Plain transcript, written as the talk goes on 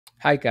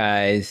Hi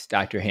guys,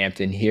 Dr.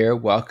 Hampton here.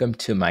 Welcome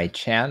to my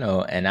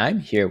channel, and I'm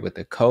here with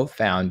the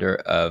co-founder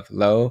of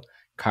Low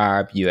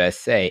Carb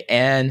USA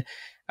and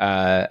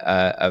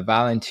a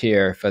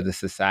volunteer for the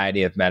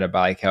Society of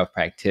Metabolic Health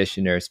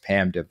Practitioners,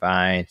 Pam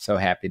Devine. So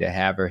happy to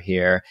have her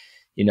here.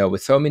 You know,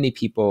 with so many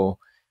people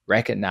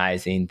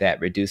recognizing that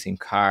reducing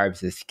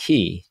carbs is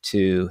key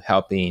to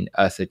helping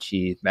us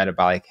achieve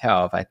metabolic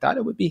health, I thought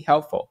it would be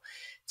helpful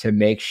to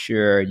make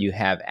sure you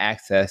have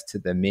access to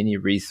the many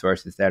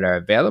resources that are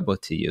available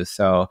to you.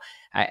 So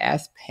I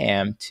asked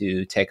Pam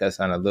to take us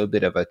on a little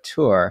bit of a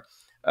tour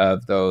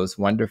of those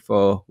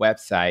wonderful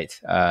websites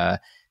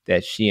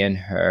that she and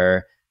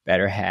her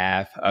better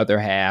half, other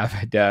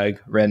half, Doug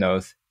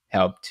Reynolds,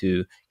 helped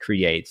to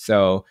create.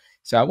 So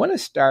I want to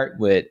start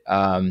with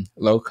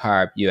Low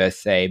Carb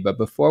USA, but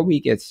before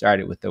we get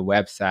started with the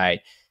website,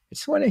 I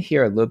just want to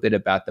hear a little bit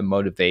about the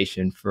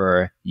motivation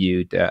for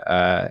you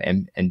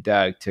and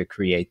Doug to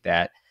create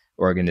that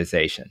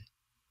organization.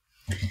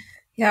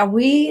 Yeah,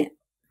 we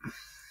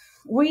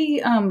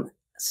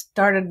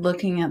started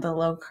looking at the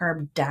low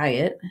carb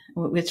diet,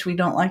 which we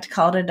don't like to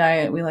call it a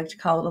diet. We like to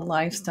call it a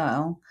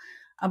lifestyle,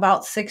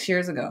 about 6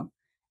 years ago.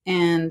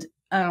 And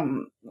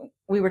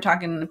we were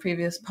talking in the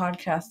previous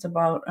podcast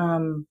about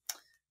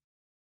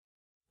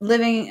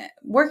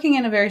working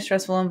in a very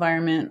stressful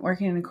environment,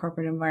 working in a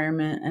corporate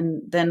environment,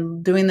 and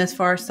then doing this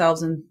for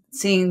ourselves and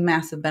seeing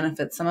massive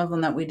benefits, some of them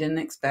that we didn't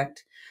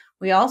expect.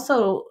 We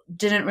also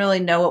didn't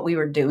really know what we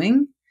were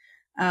doing.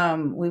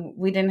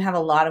 We didn't have a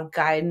lot of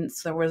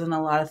guidance. There wasn't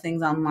a lot of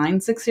things online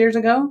 6 years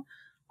ago.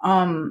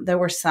 There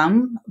were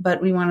some,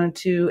 but we wanted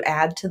to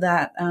add to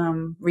that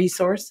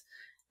resource.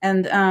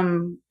 And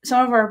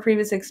some of our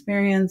previous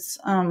experience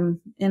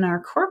in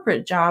our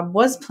corporate job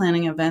was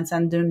planning events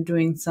and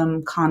doing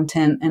some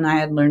content, and I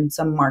had learned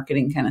some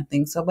marketing kind of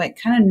things. So I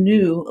kind of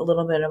knew a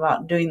little bit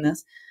about doing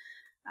this.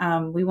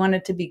 We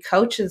wanted to be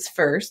coaches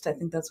first. I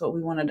think that's what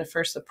we wanted to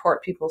first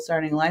support people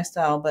starting a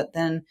lifestyle. But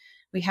then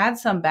we had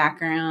some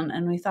background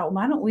and we thought,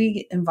 why don't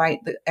we invite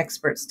the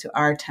experts to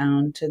our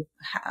town to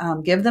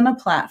give them a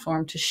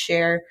platform to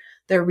share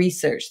their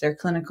research, their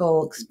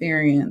clinical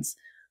experience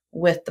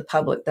with the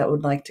public that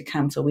would like to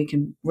come so we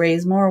can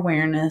raise more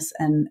awareness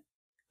and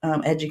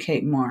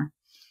educate more.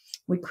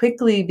 We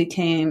quickly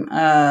became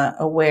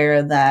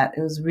aware that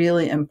it was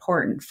really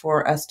important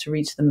for us to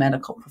reach the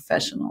medical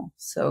professional.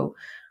 So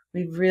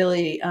we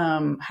really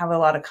have a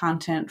lot of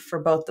content for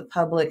both the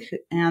public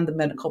and the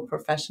medical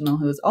professional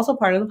who is also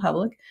part of the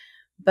public.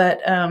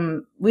 But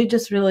we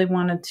just really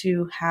wanted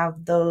to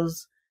have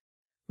those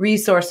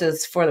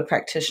resources for the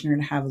practitioner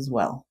to have as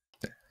well.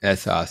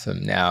 That's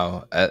awesome.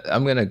 Now,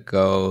 I'm going to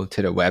go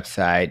to the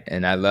website,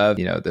 and I love,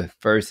 the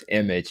first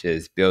image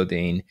is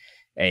building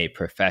a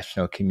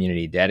professional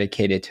community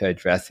dedicated to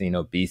addressing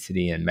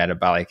obesity and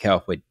metabolic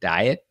health with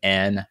diet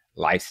and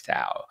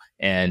lifestyle.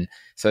 And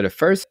so the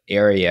first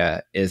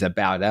area is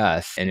about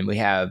us, and we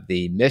have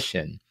the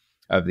mission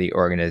of the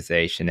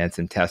organization and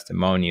some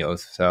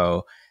testimonials.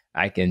 So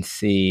I can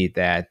see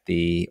that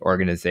the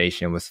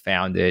organization was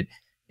founded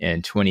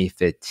in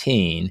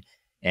 2015,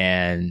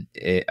 and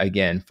it,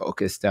 again,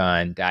 focused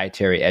on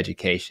dietary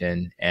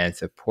education and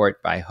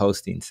support by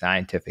hosting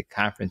scientific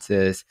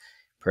conferences,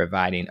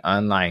 providing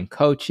online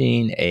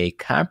coaching, a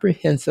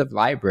comprehensive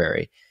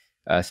library,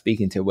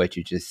 speaking to what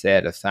you just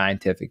said, of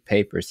scientific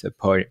papers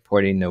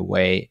supporting the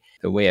way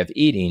of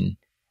eating,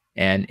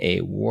 and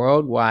a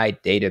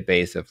worldwide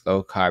database of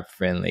low carb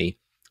friendly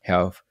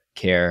health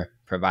care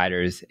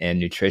providers and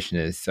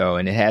nutritionists. So,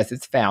 and it has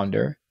its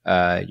founder,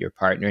 your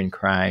partner in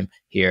crime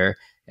here,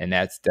 and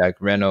that's Doug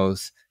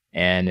Reynolds.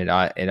 And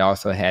it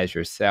also has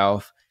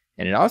yourself,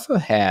 and it also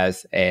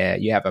has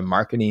you have a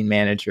marketing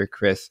manager,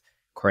 Chris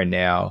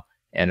Cornell,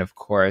 and of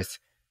course,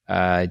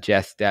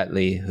 Jess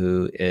Dudley,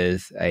 who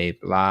is a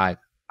blog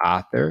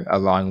author,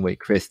 along with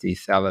Christy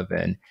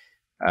Sullivan,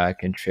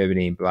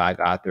 contributing blog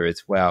author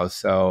as well.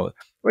 So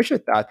what's your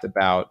thoughts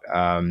about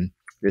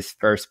this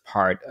first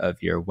part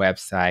of your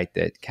website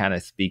that kind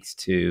of speaks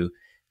to,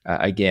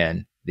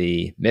 again,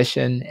 the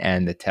mission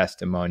and the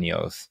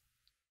testimonials?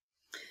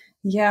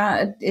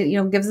 Yeah,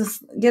 it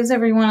gives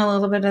everyone a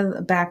little bit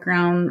of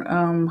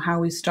background, how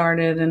we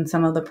started and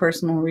some of the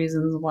personal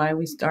reasons why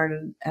we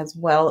started, as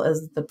well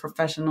as the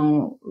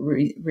professional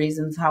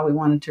reasons how we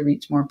wanted to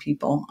reach more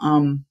people.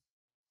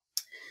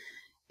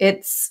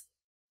 It's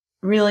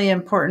really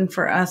important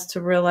for us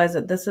to realize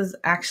that this is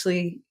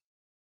actually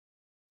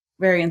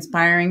very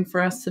inspiring for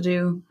us to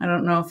do. I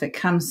don't know if it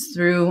comes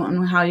through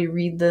on how you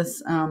read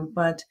this,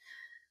 but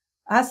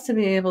us to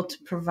be able to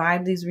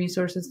provide these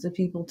resources to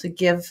people, to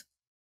give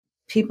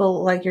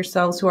people like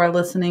yourselves who are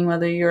listening,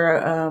 whether you're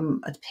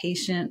a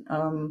patient,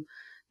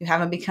 you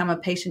haven't become a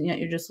patient yet,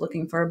 you're just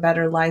looking for a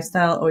better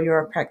lifestyle, or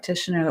you're a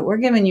practitioner, that we're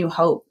giving you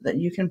hope that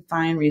you can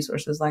find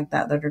resources like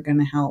that are going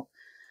to help.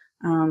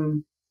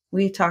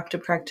 We talk to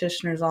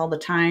practitioners all the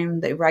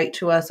time. They write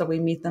to us, or we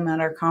meet them at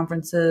our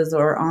conferences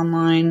or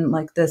online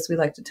like this. We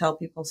like to tell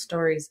people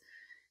stories.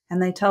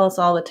 And they tell us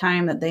all the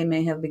time that they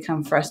may have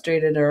become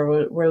frustrated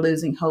or were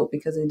losing hope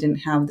because they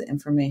didn't have the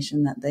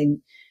information that they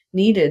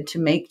needed to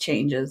make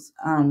changes,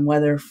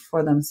 whether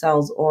for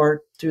themselves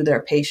or through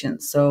their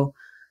patients. So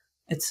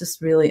it's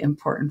just really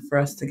important for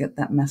us to get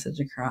that message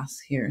across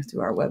here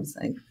through our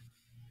website.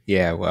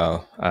 Yeah,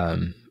 well,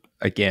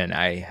 again,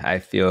 I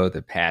feel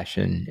the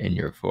passion in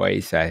your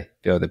voice. I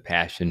feel the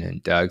passion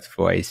in Doug's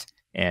voice,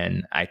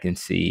 and I can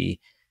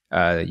see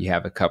you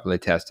have a couple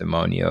of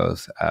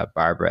testimonials,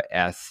 Barbara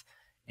S.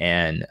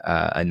 and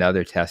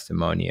another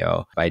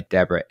testimonial by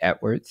Deborah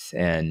Edwards,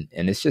 and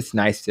it's just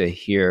nice to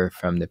hear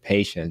from the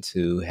patients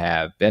who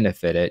have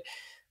benefited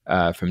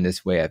from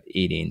this way of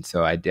eating.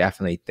 So I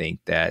definitely think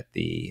that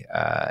the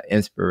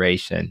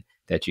inspiration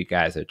that you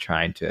guys are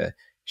trying to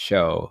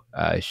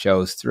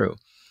shows through.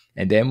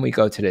 And then we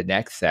go to the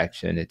next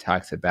section. It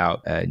talks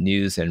about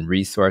news and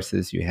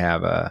resources. You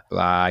have a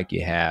blog,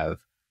 you have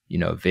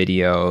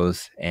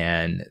videos,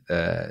 and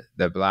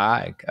the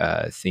blog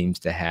seems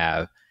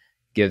to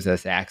gives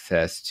us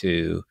access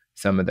to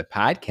some of the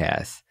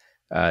podcasts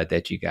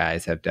that you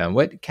guys have done.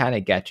 What kind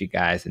of got you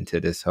guys into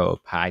this whole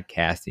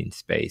podcasting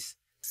space?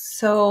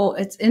 So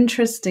it's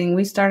interesting.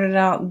 We started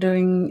out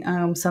doing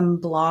some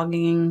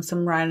blogging,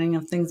 some writing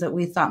of things that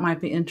we thought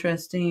might be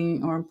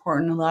interesting or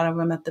important. A lot of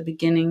them at the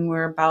beginning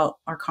were about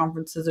our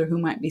conferences or who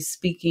might be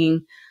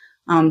speaking,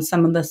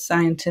 some of the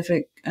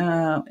scientific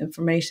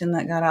information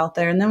that got out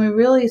there. And then we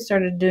really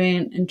started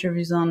doing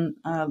interviews on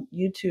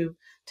YouTube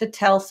to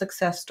tell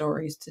success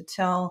stories, to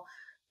tell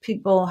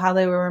people how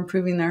they were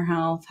improving their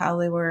health, how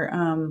they were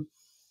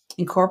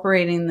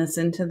incorporating this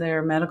into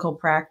their medical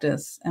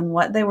practice and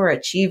what they were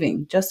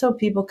achieving, just so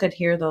people could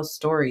hear those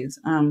stories.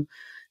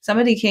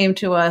 Somebody came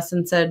to us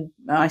and said,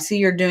 I see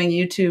you're doing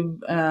YouTube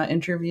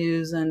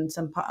interviews and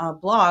some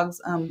blogs.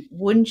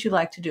 Wouldn't you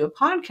like to do a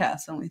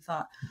podcast? And we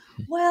thought,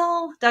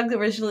 well, Doug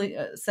originally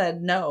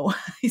said no.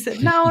 He said,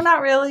 no,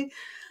 not really.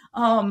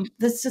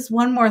 That's just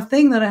one more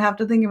thing that I have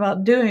to think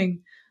about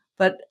doing.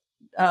 But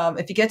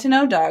if you get to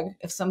know Doug,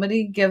 if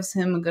somebody gives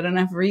him a good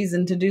enough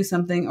reason to do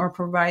something or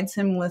provides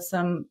him with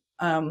some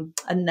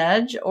a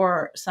nudge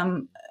or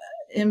some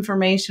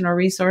information or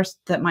resource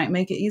that might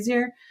make it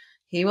easier,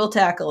 he will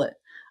tackle it.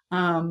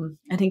 And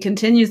he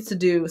continues to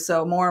do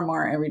so more and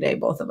more every day.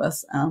 Both of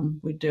us,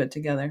 we do it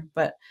together.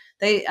 But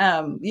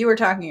we were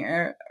talking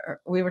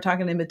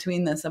in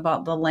between this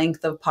about the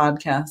length of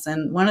podcasts.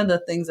 And one of the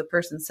things a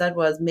person said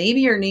was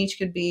maybe your niche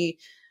could be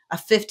a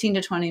 15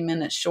 to 20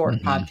 minute short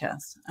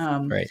podcast.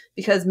 Right.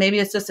 Because maybe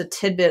it's just a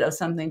tidbit of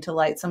something to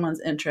light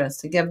someone's interest,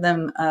 to give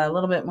them a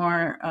little bit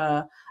more,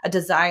 a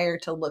desire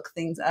to look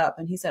things up.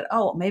 And he said,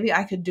 oh, maybe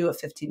I could do a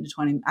 15 to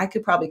 20. I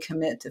could probably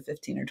commit to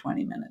 15 or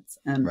 20 minutes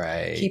and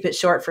keep it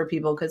short for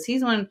people. Cause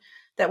he's one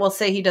that will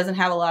say he doesn't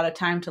have a lot of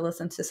time to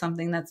listen to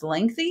something that's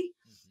lengthy.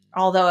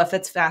 Although if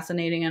it's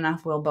fascinating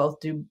enough, we'll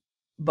both do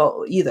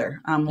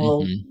either.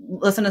 We'll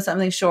listen to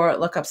something short,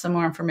 look up some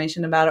more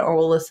information about it, or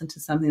we'll listen to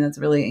something that's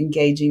really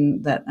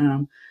engaging that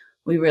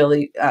we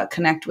really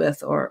connect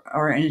with or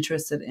are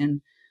interested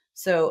in.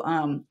 So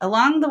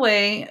along the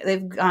way,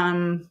 they've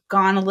gone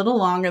a little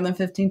longer than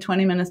 15,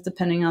 20 minutes,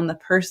 depending on the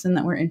person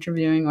that we're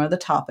interviewing or the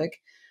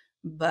topic.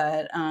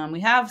 But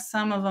we have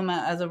some of them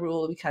as a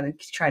rule. We kind of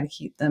try to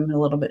keep them a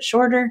little bit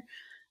shorter.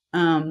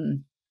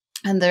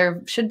 And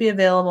they're should be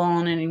available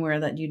on anywhere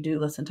that you do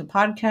listen to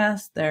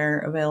podcasts. They're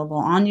available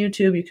on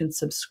YouTube. You can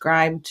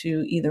subscribe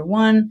to either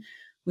one.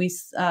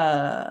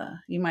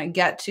 You might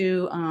get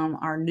to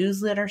our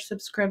newsletter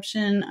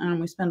subscription.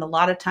 We spend a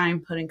lot of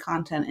time putting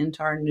content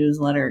into our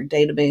newsletter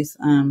database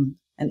and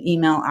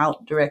email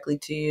out directly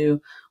to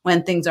you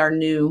when things are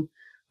new,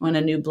 when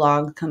a new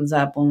blog comes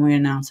up, when we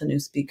announce a new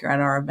speaker at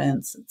our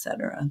events,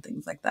 etc., and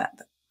things like that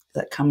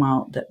come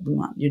out that we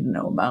want you to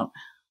know about.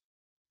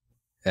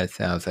 That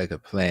sounds like a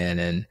plan.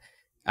 And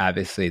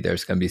obviously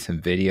there's going to be some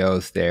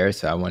videos there.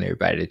 So I want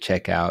everybody to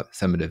check out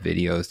some of the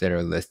videos that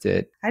are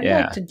listed. I'd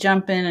like to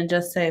jump in and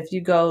just say, if you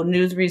go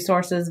news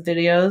resources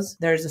videos,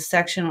 there's a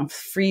section of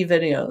free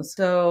videos.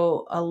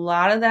 So a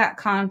lot of that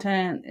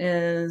content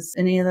is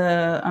any of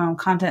the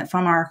content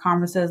from our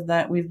conferences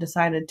that we've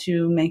decided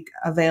to make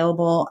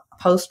available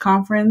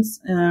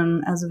post-conference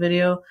as a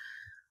video.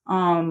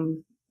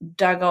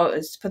 Doug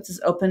always puts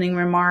his opening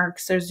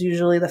remarks. There's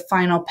usually the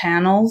final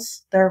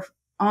panels. They're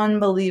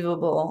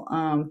unbelievable.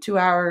 2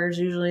 hours,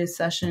 usually a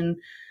session,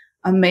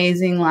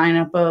 amazing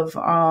lineup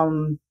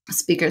of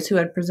speakers who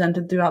had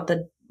presented throughout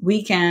the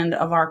weekend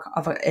of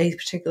a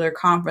particular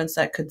conference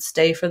that could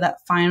stay for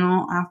that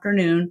final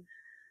afternoon.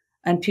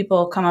 And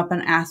people come up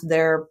and ask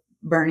their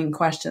burning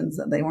questions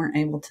that they weren't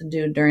able to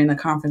do during the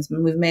conference.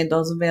 And we've made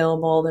those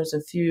available. There's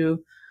a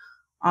few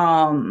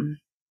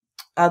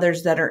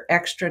others that are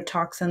extra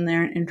talks in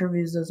there and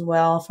interviews as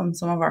well from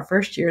some of our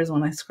first years.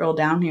 When I scroll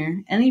down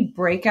here, any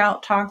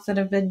breakout talks that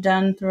have been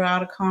done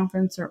throughout a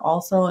conference are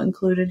also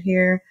included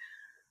here.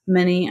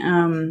 Many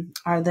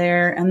are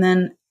there. And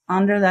then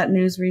under that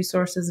news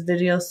resources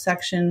video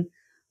section,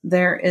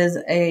 there is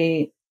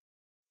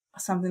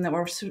something that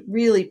we're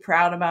really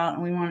proud about,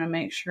 and we want to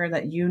make sure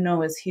that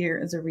is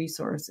here as a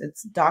resource.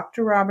 It's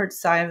Dr. Robert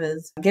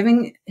Sivas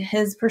giving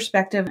his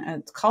perspective.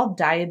 It's called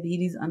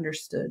Diabetes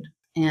Understood.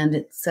 And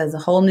it says a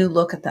whole new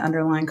look at the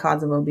underlying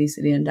cause of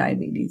obesity and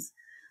diabetes.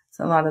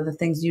 So a lot of the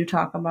things you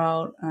talk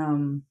about.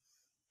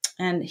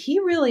 And he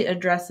really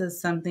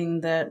addresses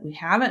something that we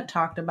haven't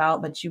talked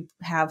about, but you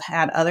have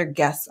had other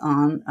guests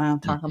on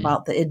talk Mm-hmm.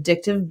 about the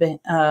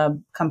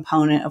addictive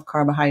component of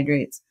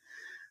carbohydrates,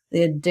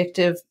 the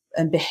addictive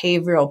and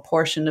behavioral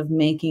portion of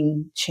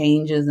making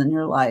changes in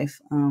your life,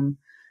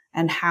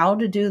 and how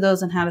to do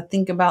those and how to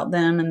think about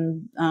them.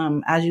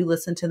 And as you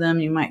listen to them,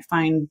 you might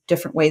find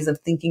different ways of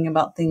thinking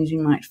about things. You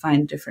might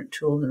find different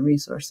tools and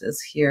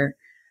resources here.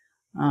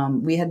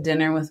 We had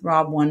dinner with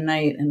Rob one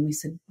night and we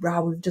said,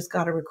 Rob, we've just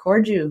got to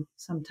record you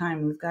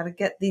sometime. We've got to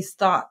get these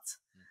thoughts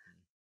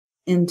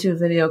into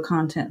video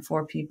content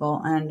for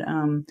people.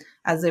 And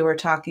as they were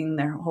talking,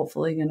 they're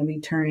hopefully going to be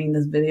turning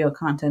this video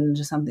content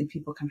into something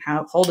people can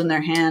have hold in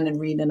their hand and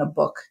read in a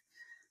book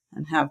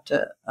and have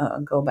to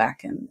go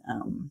back and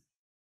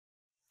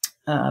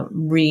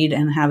read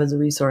and have as a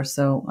resource.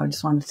 So I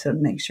just wanted to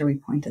make sure we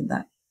pointed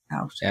that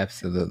out.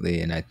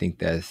 Absolutely. And I think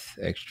that's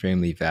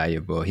extremely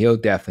valuable. He'll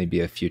definitely be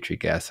a future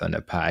guest on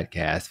the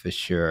podcast for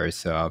sure.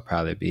 So I'll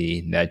probably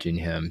be nudging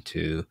him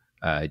to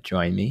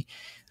join me.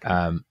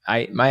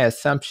 My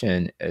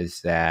assumption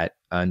is that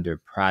under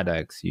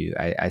products,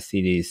 I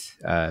see these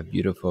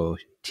beautiful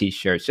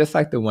t-shirts, just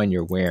like the one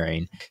you're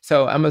wearing.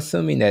 So I'm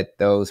assuming that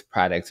those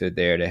products are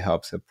there to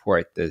help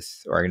support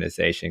this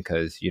organization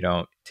because you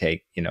don't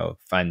take,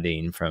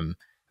 funding from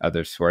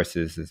other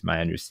sources, is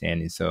my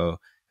understanding. So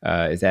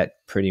is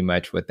that pretty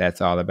much what that's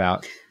all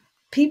about?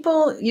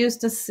 People used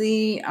to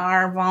see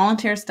our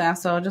volunteer staff.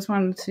 So I just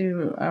wanted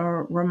to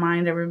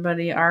remind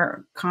everybody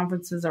our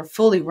conferences are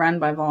fully run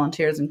by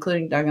volunteers,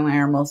 including Doug and I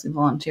are mostly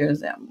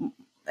volunteers.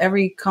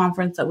 Every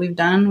conference that we've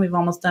done, we've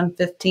almost done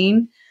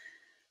 15.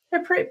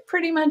 They're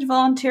pretty much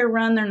volunteer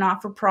run. They're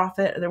not for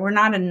profit. We're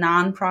not a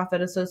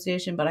nonprofit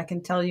association, but I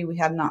can tell you we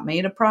have not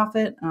made a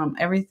profit.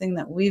 Everything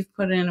that we've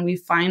put in, we've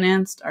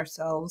financed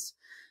ourselves.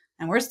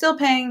 And we're still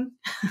paying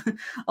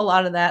a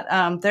lot of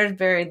that. There's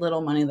very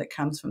little money that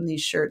comes from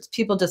these shirts.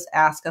 People just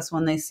ask us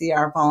when they see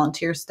our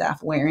volunteer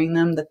staff wearing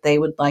them that they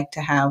would like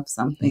to have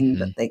something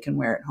that they can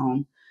wear at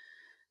home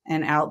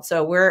and out.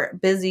 So we're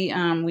busy.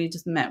 We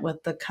just met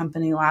with the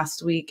company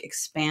last week,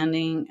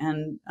 expanding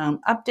and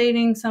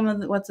updating some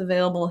of what's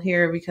available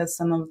here because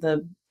some of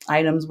the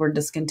items were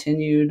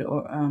discontinued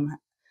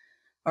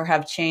or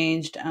have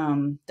changed.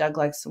 Doug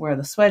likes to wear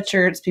the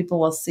sweatshirts. People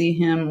will see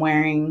him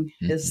wearing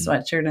his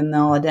sweatshirt and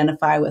they'll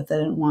identify with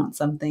it and want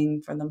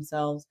something for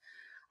themselves.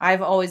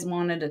 I've always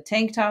wanted a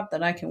tank top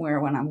that I can wear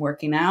when I'm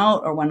working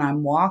out or when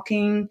I'm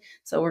walking.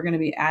 So we're going to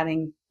be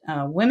adding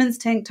women's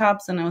tank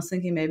tops. And I was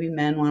thinking maybe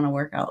men want to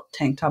work out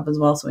tank top as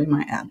well. So we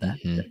might add that.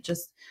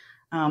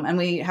 And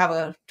we have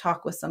a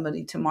talk with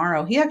somebody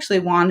tomorrow. He actually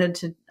wanted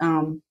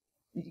to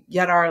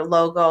get our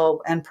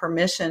logo and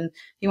permission.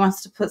 He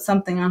wants to put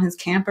something on his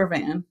camper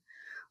van.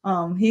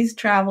 He's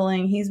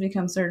traveling. He's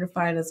become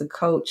certified as a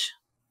coach,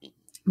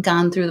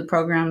 gone through the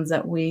programs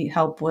that we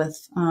help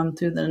with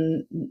through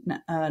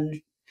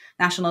the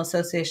National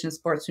Association of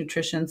Sports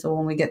Nutrition. So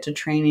when we get to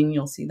training,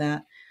 you'll see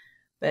that.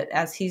 But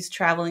as he's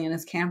traveling in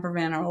his camper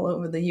van all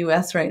over the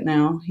U.S. right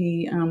now,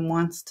 he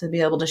wants to be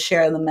able to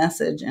share the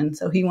message. And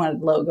so he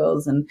wanted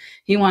logos, and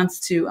he wants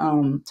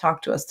to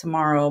talk to us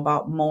tomorrow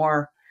about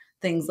more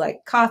things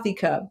like coffee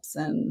cups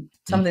and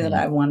something that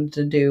I wanted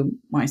to do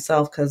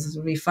myself because it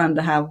would be fun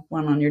to have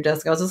one on your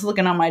desk. I was just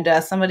looking on my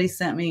desk. Somebody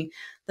sent me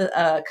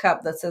the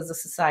cup that says the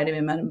Society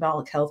of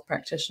Metabolic Health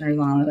Practitioners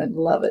on it. I'd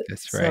love it.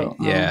 That's right. So,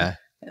 yeah.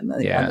 And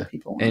other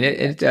people and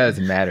it does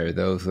matter.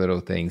 Those little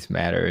things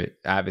matter.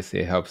 Obviously,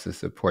 it helps to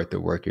support the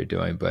work you're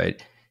doing,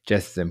 but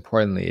just as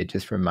importantly, it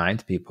just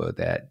reminds people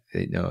that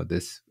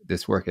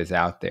this work is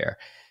out there.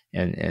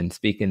 And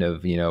speaking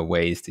of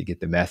ways to get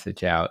the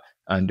message out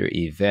under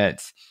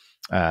events,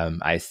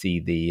 I see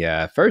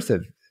the first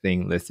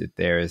thing listed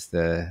there is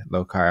the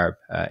low carb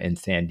in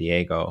San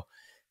Diego,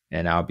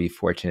 and I'll be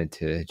fortunate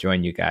to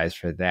join you guys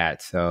for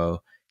that.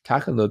 So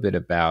talk a little bit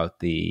about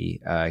the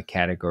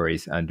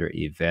categories under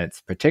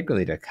events,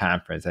 particularly the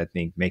conference. I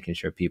think making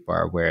sure people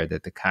are aware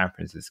that the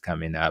conference is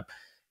coming up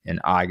in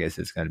August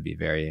is going to be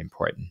very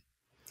important.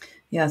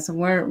 Yeah, so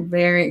we're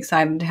very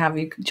excited to have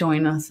you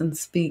join us and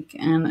speak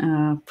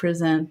and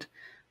present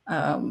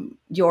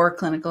your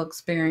clinical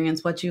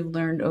experience, what you've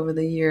learned over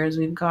the years.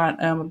 We've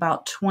got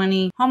about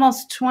 20,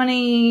 almost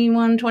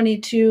 21,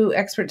 22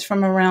 experts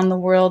from around the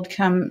world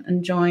come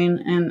and join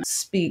and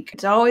speak.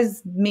 It's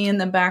always me in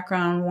the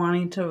background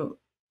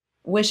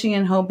wishing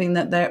and hoping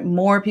that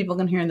more people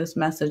can hear this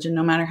message. And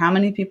no matter how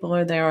many people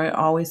are there, I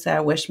always say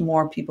I wish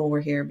more people were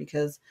here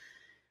because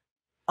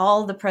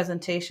all the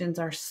presentations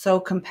are so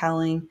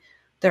compelling.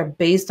 They're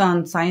based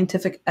on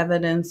scientific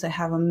evidence. They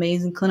have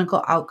amazing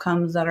clinical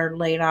outcomes that are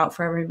laid out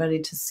for everybody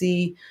to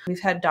see.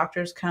 We've had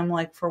doctors come,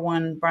 like for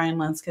one, Brian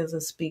Lenskes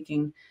is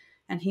speaking,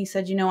 and he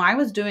said, I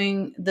was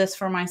doing this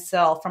for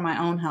myself, for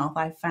my own health.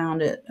 I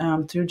found it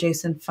through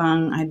Jason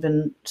Fung. I'd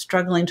been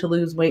struggling to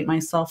lose weight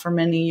myself for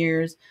many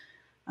years.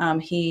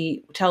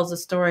 He tells a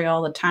story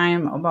all the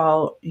time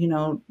about,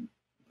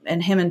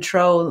 and him and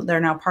Tro, they're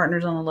now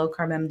partners on the Low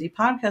Carb MD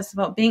podcast,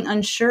 about being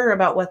unsure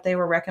about what they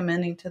were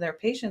recommending to their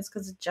patients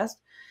because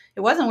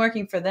it wasn't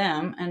working for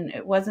them, and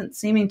it wasn't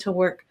seeming to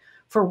work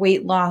for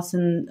weight loss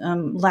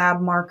and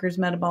lab markers,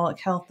 metabolic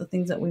health, the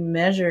things that we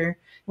measure.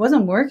 It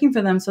wasn't working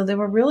for them, so they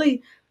were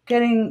really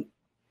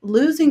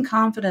losing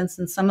confidence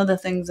in some of the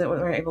things that we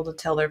were able to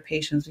tell their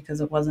patients because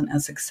it wasn't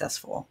as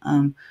successful.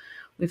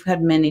 We've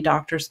had many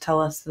doctors tell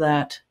us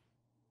that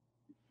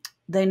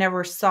they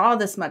never saw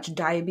this much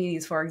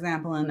diabetes, for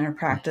example, in their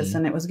practice,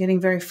 and it was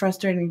getting very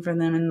frustrating for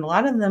them. And a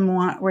lot of them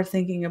were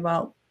thinking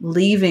about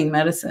leaving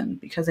medicine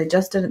because they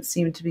just didn't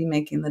seem to be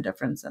making the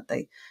difference that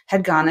they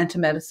had gone into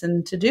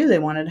medicine to do. They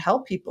wanted to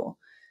help people,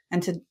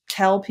 and to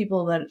tell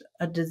people that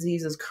a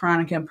disease is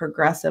chronic and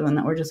progressive and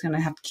that we're just going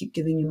to have to keep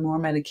giving you more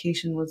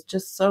medication was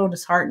just so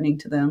disheartening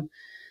to them.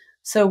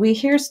 So we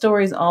hear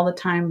stories all the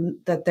time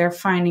that they're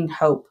finding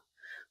hope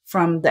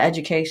from the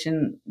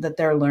education that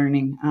they're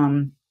learning.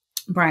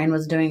 Brian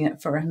was doing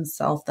it for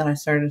himself, that I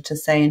started to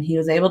say, and he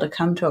was able to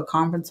come to a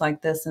conference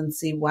like this and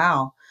see,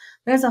 wow,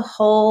 there's a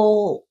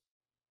whole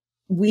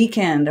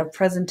weekend of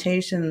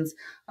presentations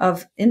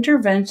of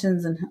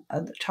interventions and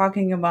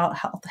talking about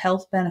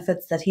health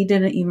benefits that he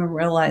didn't even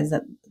realize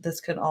that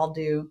this could all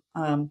do.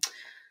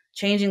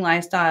 Changing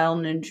lifestyle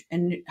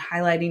and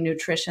highlighting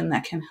nutrition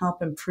that can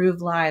help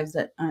improve lives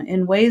that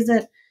in ways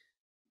that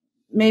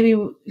maybe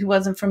he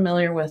wasn't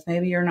familiar with,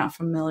 maybe you're not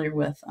familiar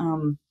with.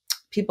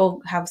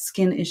 People have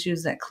skin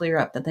issues that clear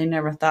up that they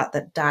never thought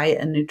that diet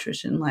and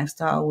nutrition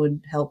lifestyle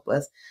would help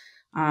with.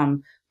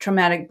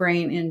 Traumatic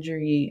brain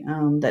injury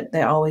that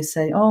they always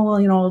say, oh, well,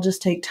 it'll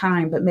just take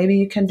time. But maybe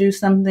you can do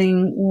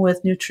something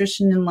with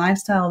nutrition and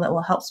lifestyle that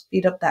will help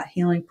speed up that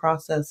healing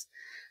process.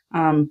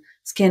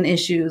 Skin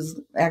issues,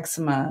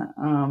 eczema,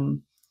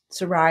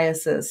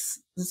 psoriasis.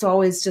 It's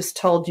always just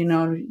told,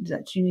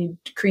 that you need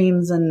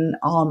creams and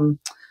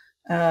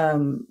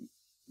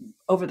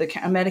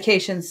over-the-counter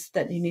medications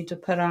that you need to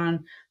put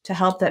on to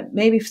help that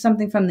maybe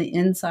something from the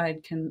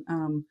inside can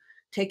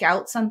take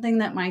out something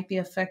that might be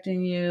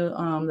affecting you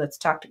that's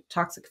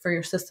toxic for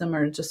your system,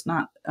 or just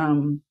not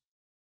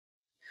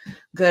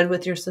good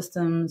with your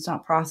system. It's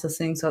not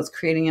processing, so it's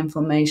creating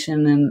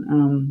inflammation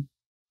and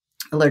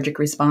allergic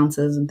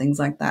responses and things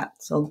like that.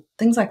 So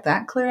things like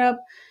that clear up.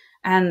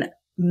 And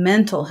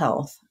mental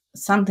health,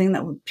 something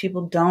that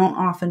people don't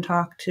often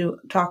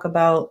talk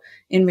about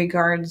in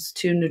regards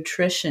to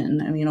nutrition.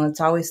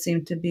 It's always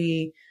seemed to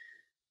be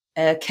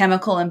a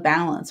chemical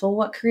imbalance. Well,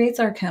 what creates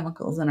our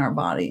chemicals in our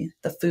body?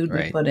 The food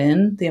we put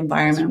in, the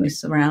environment we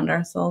surround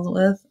ourselves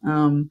with,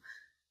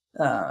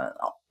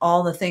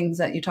 all the things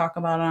that you talk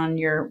about on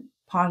your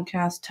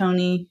podcast,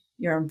 Tony,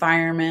 your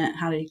environment,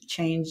 how do you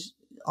change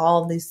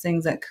all of these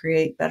things that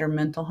create better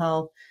mental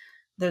health.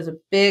 There's a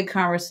big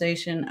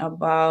conversation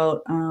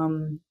about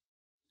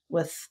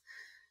with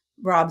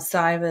Rob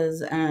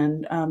Sivas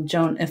and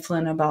Joan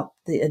Iflin about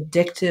the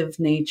addictive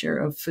nature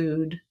of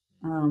food.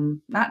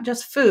 Not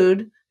just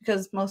food,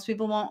 because most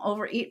people won't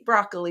overeat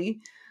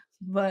broccoli,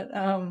 but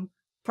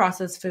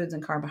processed foods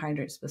and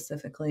carbohydrates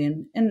specifically.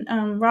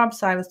 And Rob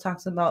Sivas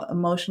talks about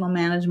emotional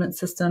management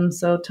systems.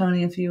 So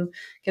Tony, if you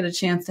get a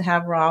chance to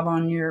have Rob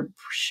on your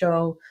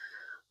show,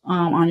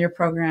 on your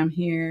program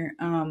here,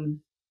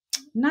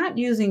 not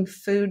using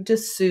food to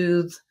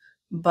soothe,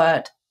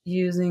 but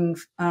using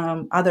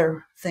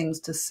other things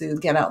to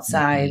soothe, get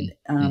outside,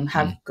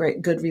 have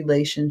good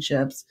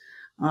relationships,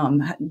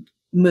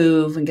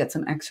 move and get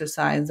some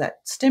exercise that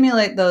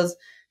stimulate those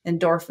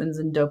endorphins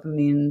and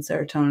dopamine and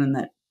serotonin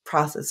that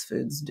processed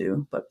foods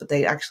do, but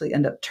they actually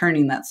end up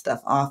turning that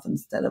stuff off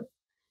instead of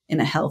in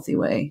a healthy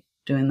way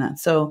doing that.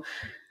 So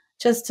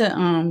just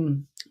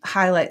to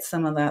highlight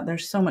some of that,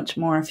 there's so much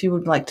more. If you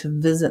would like to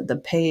visit the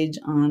page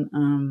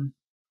on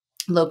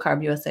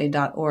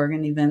lowcarbusa.org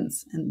and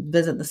events, and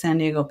visit the San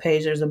Diego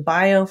page, there's a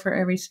bio for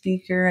every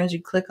speaker. As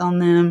you click on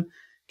them,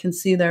 you can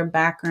see their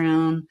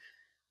background.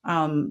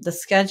 The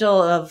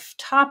schedule of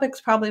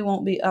topics probably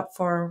won't be up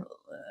for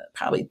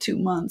probably 2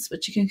 months,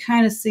 but you can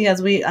kind of see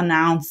as we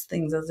announce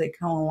things as they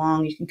come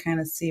along, you can kind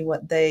of see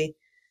what they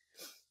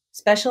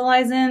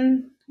specialize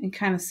in and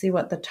kind of see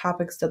what the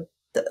topics that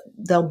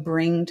they'll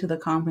bring to the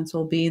conference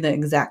will be. The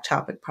exact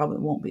topic probably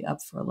won't be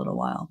up for a little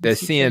while. The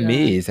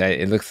CMEs,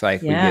 it looks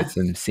like we get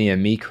some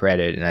CME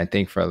credit. And I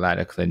think for a lot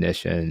of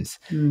clinicians,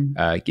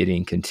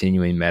 getting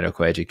continuing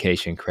medical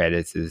education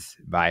credits is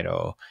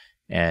vital.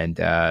 And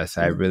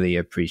so I really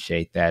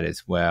appreciate that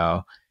as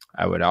well.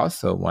 I would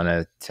also want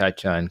to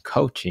touch on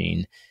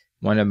coaching.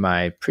 One of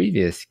my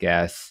previous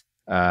guests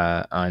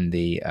on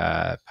the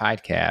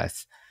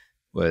podcast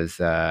was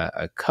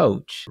a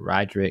coach,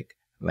 Roderick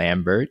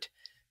Lambert.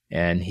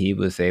 And he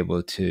was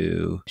able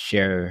to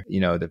share,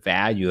 the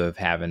value of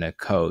having a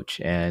coach.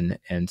 And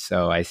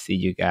so I see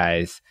you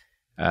guys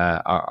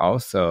are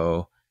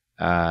also,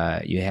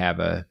 you have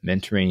a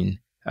mentoring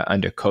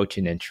under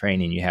coaching and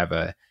training. You have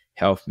a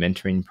health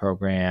mentoring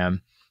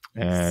program.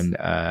 And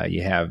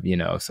you have,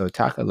 so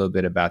talk a little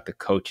bit about the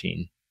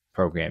coaching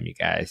program you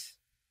guys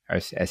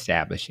are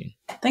establishing.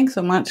 Thanks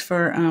so much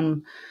for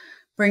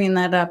bringing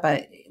that up.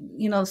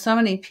 So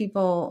many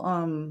people,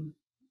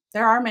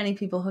 there are many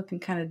people who can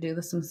kind of do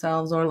this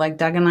themselves, or like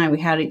Doug and I,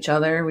 we had each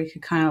other. We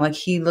could kind of like,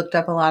 he looked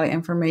up a lot of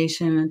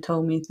information and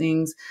told me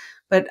things.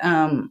 But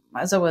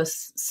as I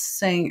was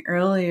saying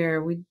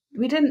earlier, we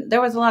didn't, there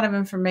was a lot of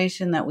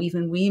information that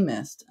we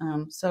missed.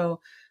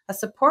 So a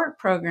support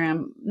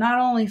program, not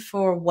only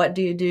for what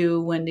do you do,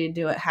 when do you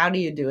do it, how do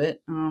you do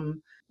it,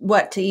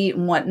 what to eat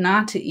and what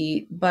not to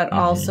eat, but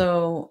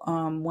also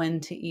when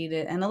to eat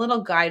it, and a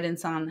little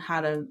guidance on how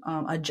to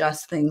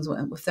adjust things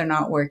if they're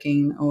not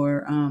working.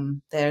 Or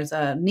there's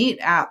a neat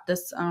app.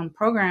 This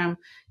program,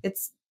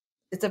 it's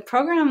a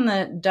program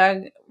that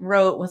Doug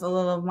wrote with a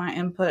little of my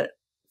input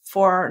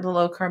for the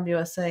Low Carb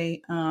USA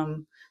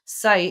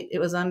site. It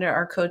was under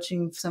our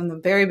coaching from the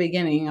very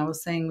beginning. I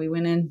was saying we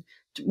went in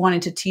wanting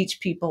to teach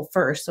people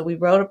first. So we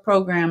wrote a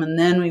program and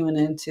then we went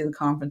into the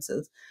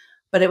conferences.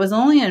 But it was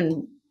only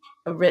in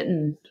a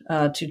written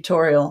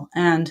tutorial,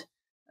 and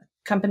a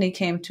company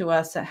came to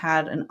us that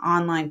had an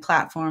online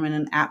platform and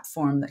an app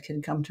form that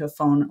could come to a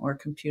phone or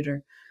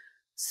computer.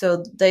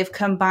 So they've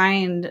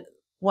combined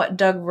what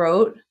Doug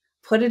wrote,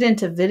 put it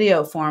into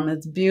video form.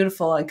 It's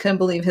beautiful. I couldn't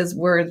believe his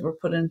words were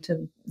put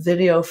into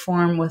video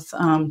form with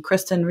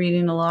Kristen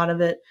reading a lot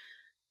of it.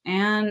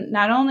 And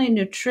not only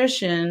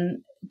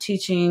nutrition,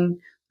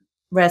 teaching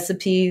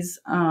recipes,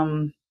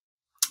 and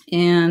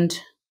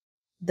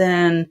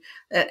then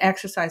an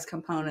exercise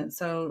component.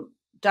 So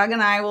Doug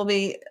and I will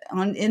be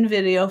in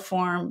video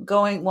form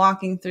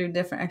walking through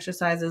different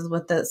exercises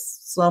with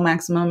this slow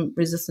maximum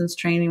resistance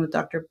training with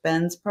Dr.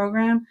 Ben's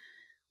program.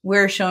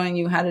 We're showing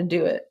you how to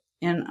do it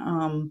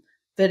in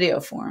video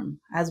form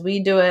as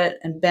we do it.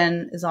 And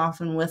Ben is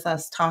often with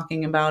us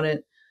talking about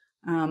it,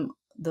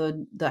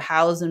 the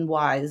hows and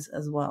whys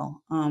as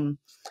well.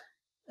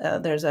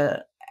 There's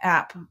a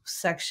app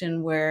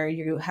section where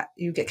you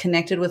get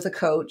connected with a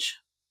coach.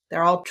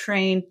 They're all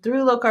trained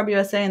through Low Carb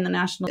USA and the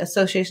National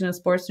Association of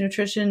Sports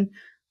Nutrition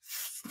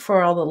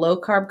for all the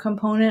low carb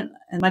component.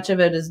 And much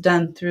of it is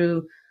done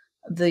through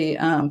the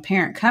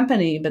parent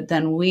company, but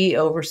then we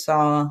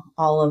oversaw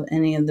all of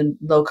any of the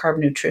low carb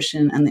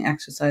nutrition and the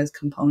exercise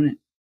component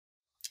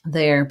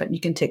there. But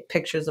you can take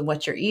pictures of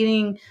what you're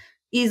eating,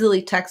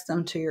 easily text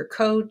them to your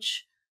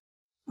coach,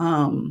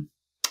 and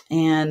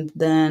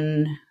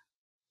then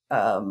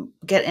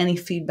get any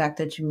feedback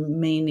that you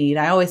may need.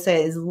 I always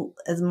say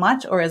as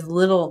much or as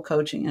little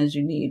coaching as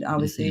you need.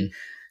 Obviously,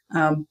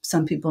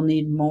 some people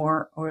need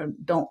more or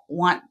don't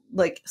want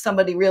like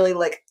somebody really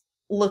like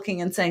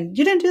looking and saying,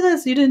 you didn't do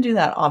this, you didn't do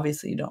that.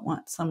 Obviously, you don't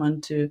want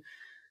someone to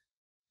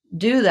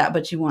do that,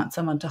 but you want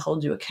someone to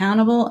hold you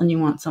accountable, and you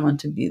want someone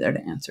to be there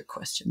to answer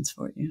questions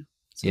for you.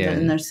 So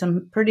and there's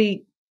some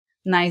pretty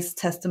nice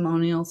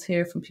testimonials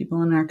here from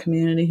people in our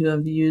community who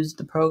have used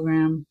the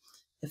program,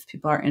 if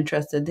people are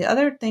interested. The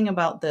other thing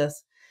about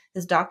this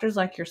is doctors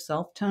like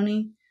yourself,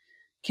 Tony,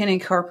 can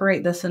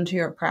incorporate this into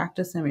your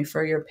practice and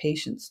refer your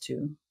patients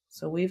to.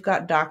 So we've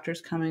got doctors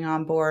coming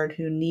on board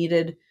who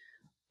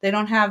they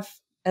don't have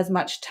as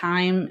much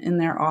time in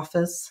their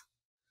office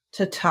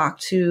to talk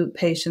to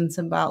patients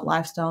about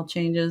lifestyle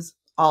changes,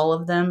 all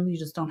of them. You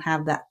just don't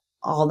have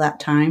all that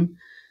time.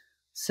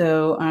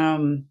 So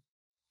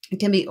it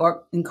can be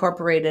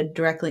incorporated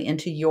directly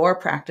into your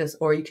practice,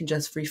 or you can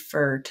just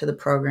refer to the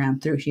program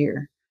through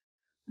here.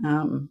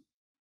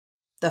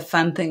 The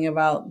fun thing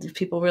about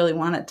people really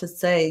want it to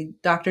say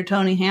Dr.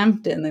 Tony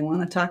Hampton. They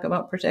want to talk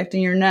about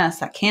protecting your nest.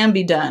 That can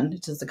be done.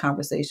 It's just a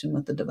conversation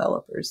with the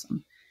developers.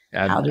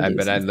 But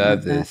I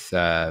love this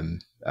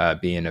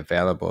being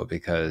available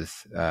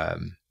because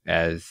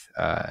as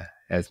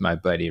my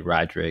buddy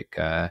Roderick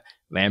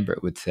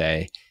Lambert would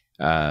say,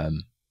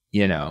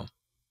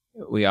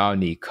 we all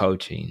need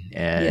coaching.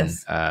 And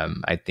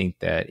I think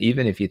that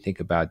even if you think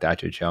about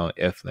Dr. Joan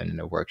Iflin and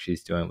the work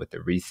she's doing with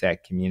the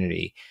Reset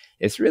community,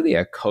 it's really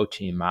a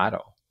coaching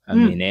model. I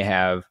mean, they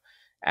have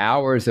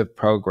hours of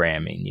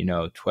programming,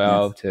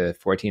 12 to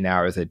 14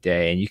 hours a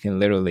day, and you can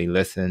literally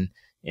listen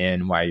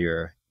in while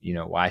you're,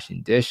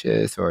 washing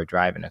dishes or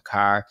driving a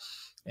car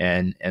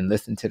and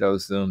listen to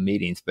those Zoom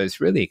meetings. But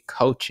it's really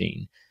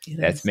coaching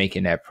that's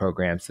making that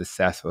program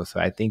successful. So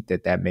I think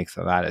that makes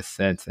a lot of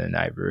sense. And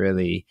I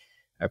really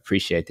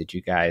appreciate that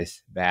you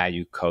guys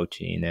value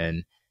coaching,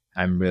 and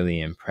I'm really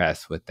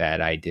impressed with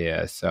that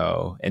idea.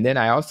 So, and then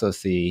I also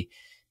see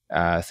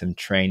some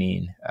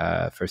training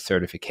for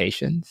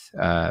certifications.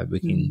 We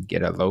can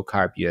get a Low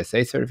Carb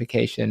USA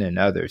certification and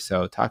others.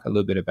 So talk a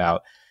little bit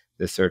about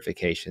the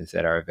certifications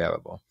that are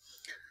available.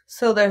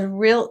 So there's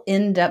real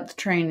in-depth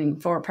training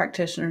for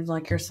practitioners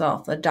like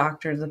yourself, the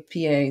doctors, the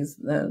PAs,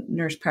 the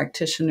nurse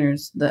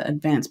practitioners, the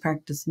advanced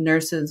practice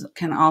nurses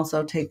can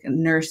also take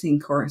nursing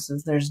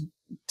courses. There's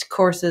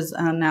courses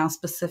now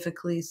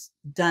specifically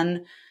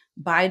done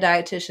by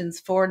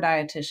dietitians for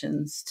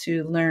dietitians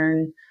to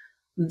learn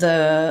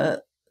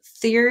the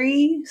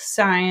theory,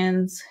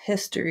 science,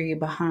 history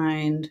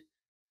behind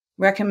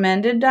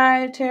recommended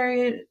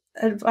dietary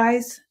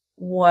advice,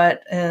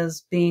 what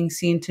is being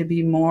seen to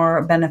be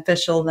more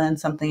beneficial than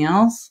something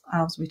else,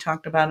 as we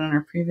talked about in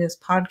our previous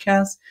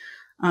podcast.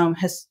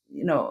 has,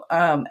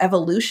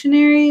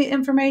 evolutionary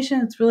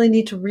information. It's really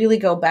neat to really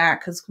go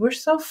back because we're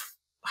so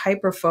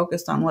hyper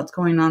focused on what's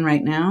going on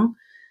right now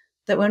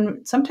that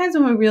sometimes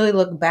when we really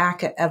look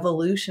back at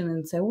evolution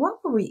and say,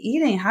 what were we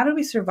eating? How did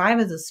we survive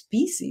as a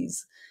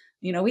species?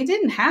 We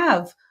didn't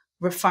have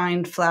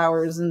refined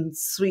flours and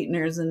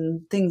sweeteners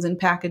and things in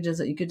packages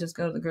that you could just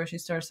go to the grocery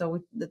store.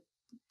 So it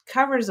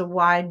covers a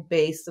wide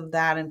base of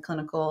that and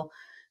clinical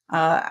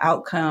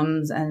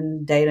outcomes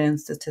and data and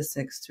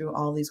statistics through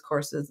all these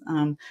courses.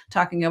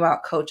 Talking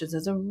about coaches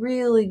is a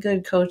really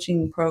good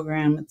coaching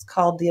program. It's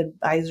called the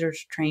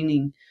Advisors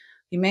Training.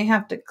 You may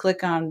have to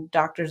click on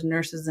doctors,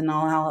 nurses, and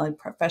all allied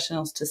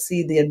professionals to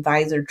see the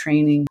advisor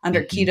training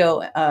under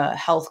keto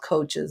health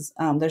coaches.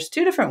 There's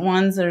two different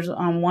ones. There's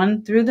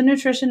one through the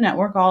Nutrition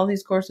Network. All of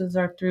these courses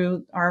are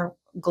through our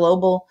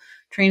global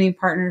training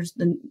partners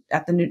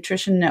at the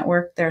Nutrition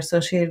Network. They're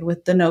associated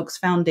with the Noakes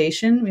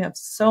Foundation. We have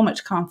so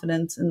much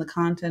confidence in the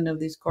content of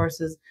these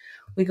courses.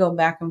 We go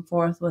back and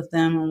forth with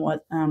them on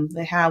what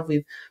they have.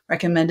 We've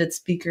recommended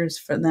speakers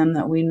for them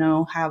that we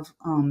know have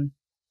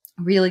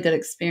really good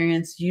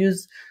experience,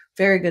 use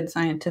very good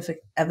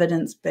scientific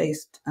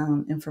evidence-based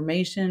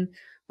information.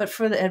 But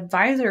for the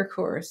advisor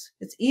course,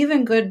 it's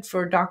even good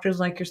for doctors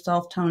like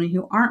yourself, Tony,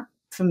 who aren't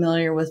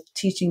familiar with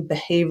teaching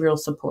behavioral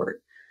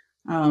support.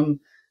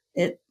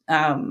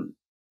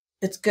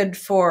 It's good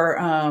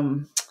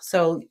for,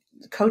 so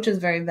coach is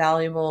very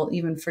valuable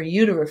even for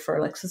you to refer.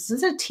 Like, so this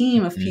is a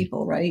team of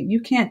people, right?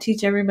 You can't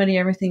teach everybody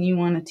everything you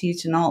want to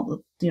teach in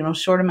all the,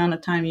 short amount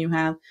of time you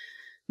have.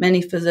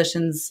 Many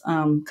physicians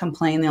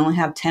complain they only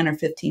have 10 or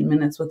 15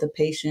 minutes with a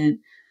patient.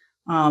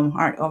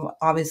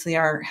 Obviously,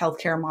 our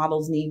healthcare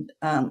models need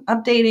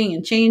updating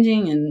and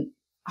changing, and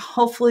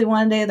hopefully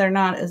one day they're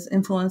not as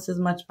influenced as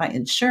much by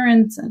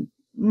insurance and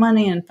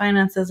money and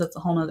finances. That's a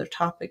whole other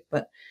topic.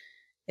 But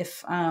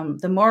if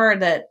the more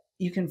that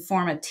you can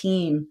form a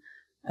team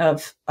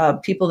of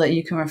people that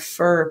you can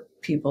refer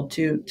people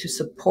to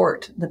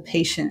support the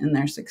patient in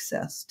their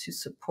success, to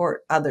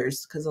support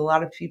others, because a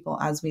lot of people,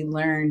 as we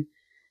learn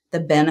the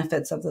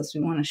benefits of this,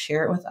 we want to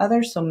share it with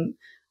others. So,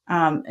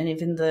 and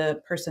even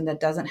the person that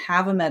doesn't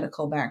have a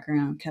medical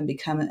background can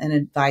become an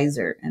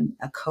advisor and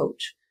a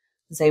coach.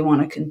 They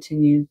want to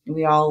continue.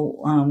 We all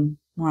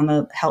want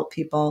to help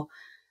people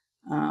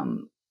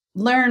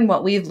learn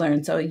what we've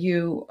learned. So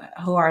you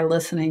who are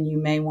listening, you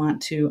may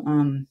want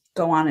to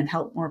go on and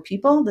help more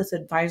people. This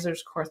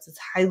advisors course is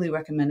highly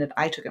recommended.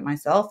 I took it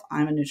myself.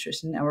 I'm a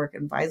Nutrition Network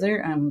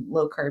advisor. I'm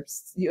Low Carb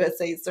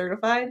USA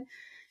certified.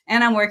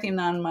 And I'm working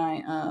on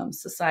my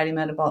Society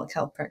Metabolic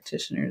Health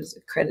Practitioners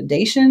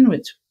accreditation,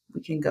 which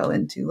we can go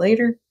into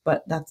later,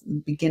 but that's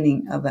the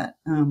beginning of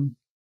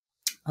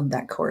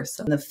that course.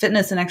 So the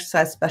fitness and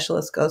exercise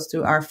specialist goes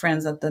through our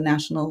friends at the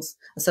National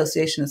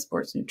Association of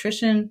Sports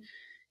Nutrition.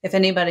 If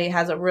anybody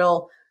has a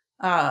real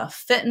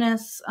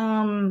fitness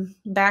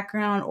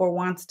background or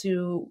wants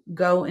to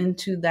go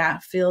into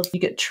that field, you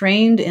get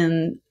trained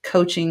in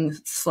coaching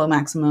slow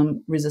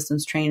maximum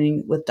resistance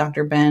training with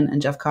Dr. Ben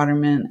and Jeff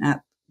Cotterman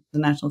at the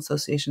National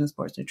Association of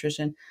Sports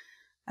Nutrition,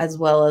 as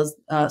well as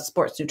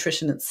sports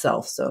nutrition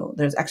itself. So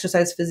there's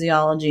exercise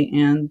physiology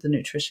and the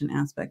nutrition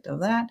aspect of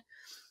that.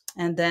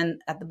 And then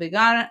at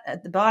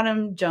the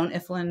bottom, Joan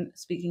Iflin,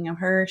 speaking of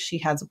her, she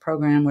has a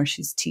program where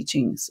she's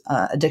teaching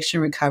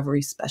addiction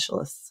recovery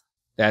specialists.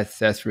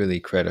 That's really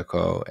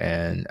critical.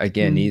 And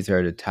again, these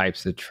are the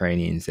types of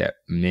trainings that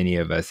many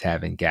of us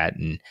haven't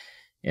gotten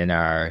in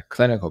our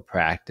clinical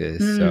practice.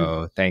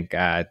 So thank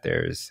God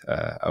there's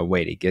a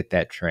way to get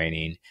that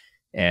training.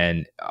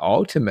 And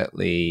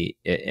ultimately,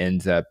 it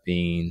ends up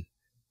being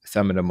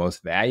some of the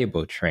most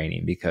valuable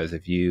training, because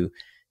if you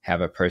have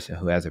a person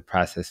who has a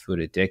processed food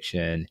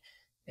addiction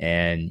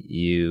and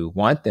you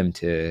want them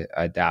to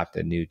adopt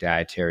a new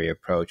dietary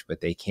approach,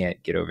 but they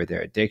can't get over their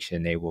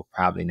addiction, they will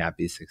probably not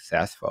be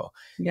successful.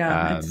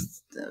 Yeah,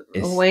 it's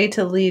a way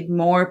to lead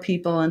more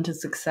people into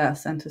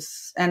success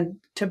and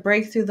to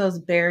break through those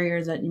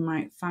barriers that you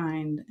might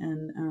find.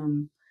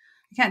 And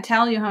I can't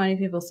tell you how many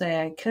people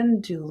say, I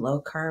couldn't do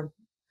low carb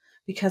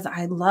because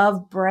I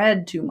love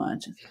bread too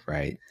much.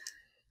 Right.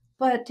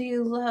 But do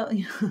you love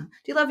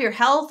your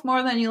health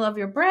more than you love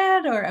your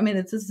bread? Or, I mean,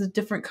 it's just a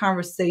different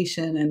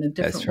conversation and a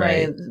different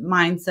way of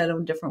mindset,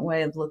 a different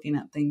way of looking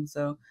at things.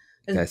 So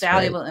there's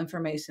valuable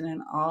information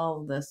in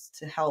all of this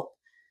to help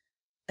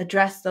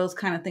address those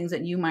kind of things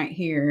that you might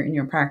hear in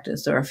your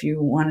practice, or if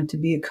you wanted to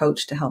be a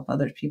coach to help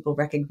other people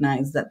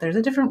recognize that there's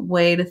a different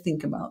way to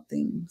think about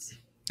things.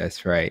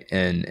 That's right.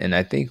 And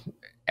I think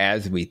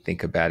as we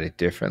think about it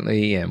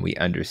differently and we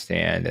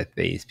understand that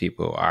these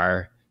people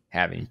are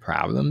having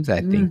problems,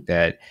 I think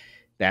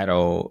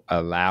that'll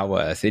allow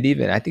us.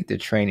 I think the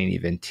training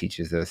even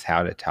teaches us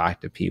how to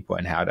talk to people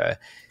and how to,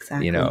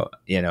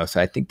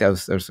 so I think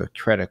those are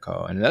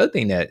critical. And another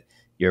thing that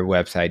your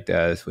website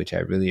does, which I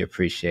really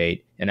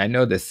appreciate, and I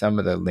know that some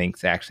of the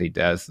links actually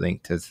does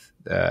link to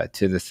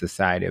the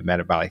Society of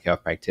Metabolic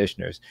Health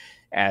Practitioners.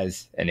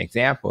 As an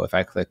example, if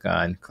I click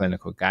on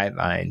clinical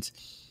guidelines,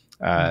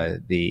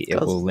 it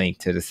will link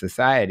to the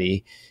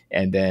society,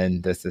 and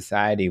then the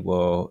society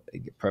will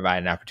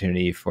provide an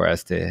opportunity for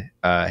us to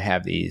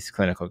have these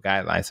clinical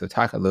guidelines. So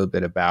talk a little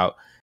bit about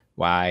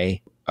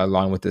why,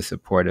 along with the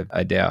support of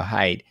Adele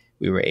Height,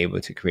 we were able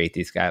to create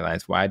these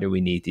guidelines. Why do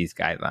we need these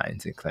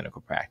guidelines in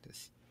clinical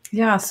practice?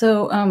 Yeah,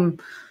 so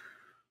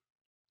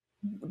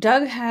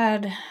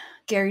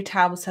Gary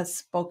Taubes has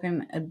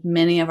spoken at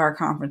many of our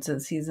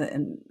conferences. He's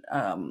an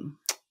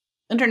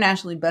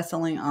internationally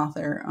best-selling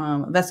author,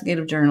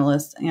 investigative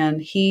journalist, and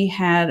he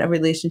had a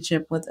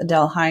relationship with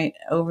Adele Height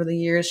over the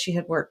years. She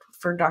had worked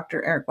for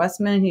Dr. Eric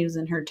Westman. He was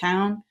in her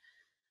town.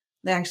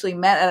 They actually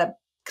met at a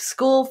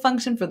school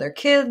function for their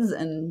kids,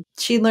 and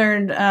she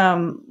learned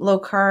low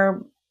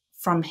carb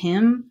from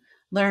him,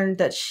 learned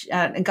that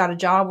and got a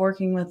job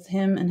working with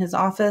him in his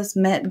office,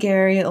 met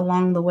Gary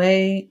along the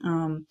way.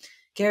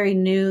 Gary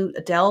knew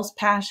Adele's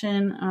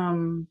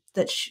passion,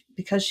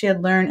 because she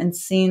had learned and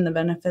seen the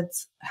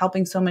benefits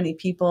helping so many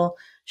people.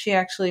 She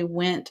actually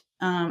went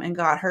and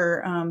got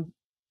her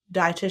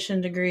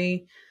dietitian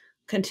degree,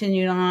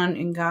 continued on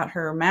and got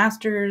her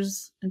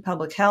master's in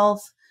public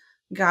health,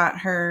 got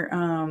her,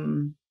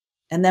 and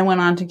then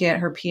went on to get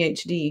her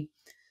PhD.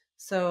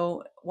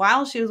 So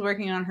while she was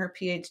working on her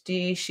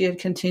PhD, she had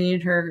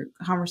continued her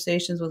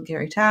conversations with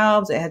Gary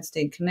Taubes. They had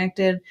stayed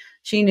connected.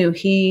 She knew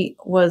he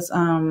was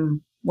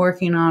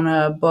working on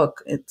a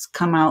book. It's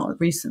come out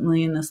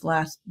recently in this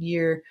last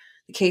year,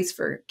 The Case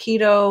for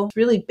Keto. It's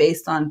really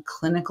based on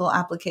clinical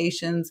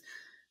applications,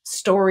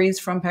 stories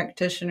from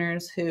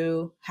practitioners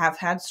who have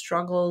had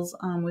struggles.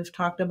 We've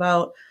talked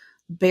about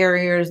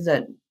barriers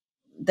that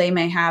they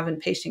may have in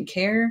patient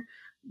care,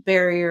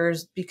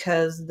 barriers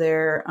because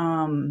their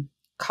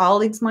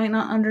colleagues might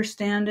not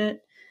understand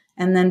it.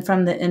 And then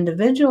from the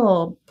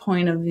individual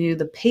point of view,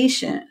 the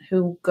patient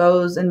who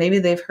goes and maybe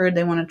they've heard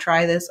they want to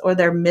try this, or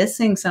they're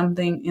missing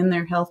something in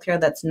their healthcare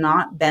that's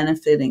not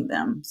benefiting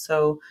them.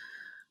 So,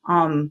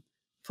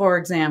 for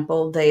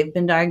example, they've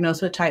been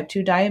diagnosed with type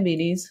 2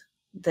 diabetes.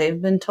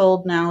 They've been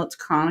told now it's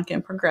chronic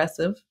and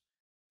progressive,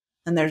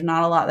 and there's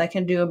not a lot they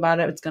can do about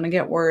it. It's going to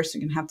get worse.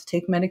 You're going to have to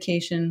take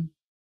medication.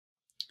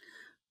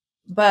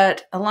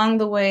 But along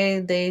the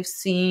way, they've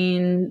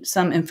seen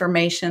some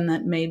information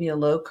that maybe a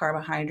low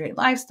carbohydrate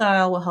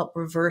lifestyle will help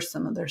reverse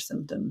some of their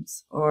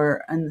symptoms,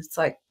 and it's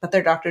like, but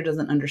their doctor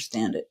doesn't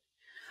understand it.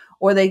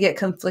 Or they get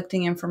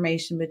conflicting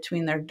information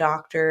between their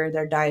doctor,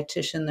 their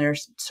dietitian, their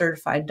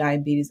certified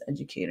diabetes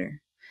educator.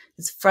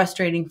 It's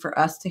frustrating for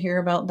us to hear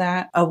about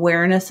that.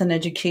 Awareness and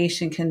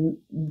education can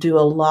do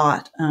a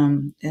lot,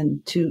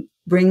 and to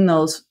bring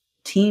those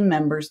team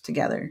members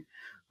together.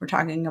 We're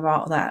talking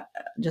about that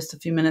just a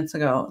few minutes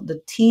ago.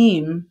 The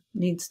team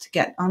needs to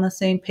get on the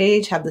same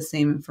page, have the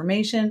same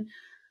information.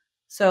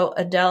 So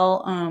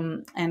Adele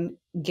and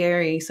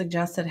Gary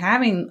suggested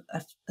having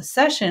a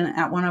session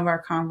at one of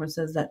our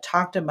conferences that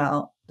talked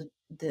about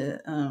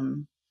it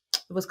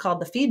was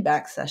called the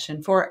feedback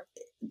session, for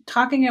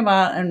talking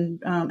about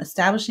and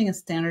establishing a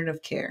standard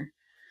of care.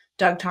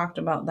 Doug talked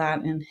about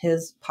that in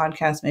his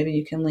podcast. Maybe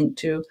you can link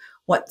to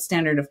what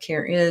standard of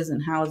care is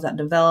and how is that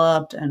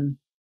developed, and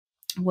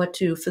what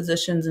do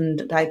physicians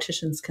and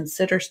dietitians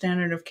consider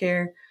standard of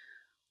care.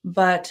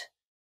 But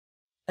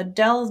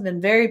Adele's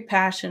been very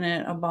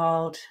passionate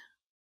about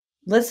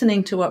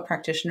listening to what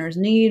practitioners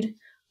need,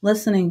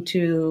 listening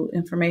to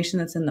information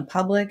that's in the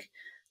public,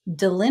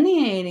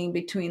 delineating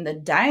between the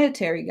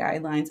dietary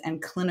guidelines and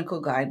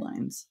clinical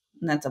guidelines.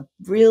 And that's a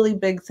really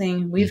big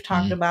thing we've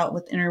talked about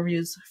with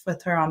interviews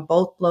with her on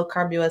both Low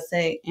Carb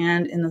USA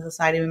and in the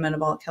Society of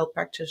Metabolic Health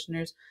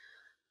Practitioners.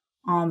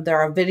 There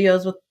are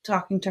videos with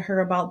talking to her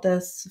about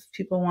this if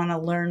people want to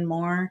learn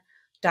more.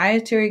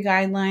 Dietary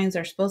guidelines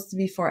are supposed to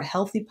be for a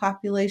healthy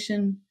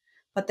population,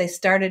 but they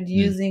started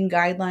using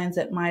guidelines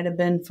that might have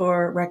been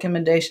for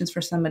recommendations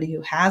for somebody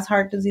who has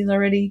heart disease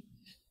already.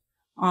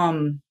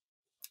 And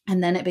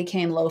then it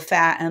became low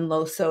fat and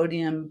low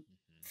sodium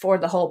for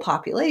the whole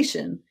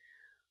population.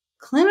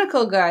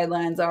 Clinical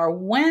guidelines are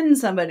when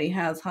somebody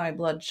has high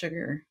blood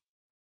sugar,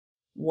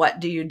 what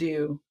do you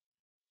do?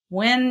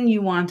 When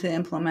you want to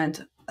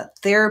implement a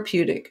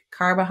therapeutic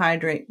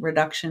carbohydrate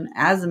reduction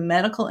as a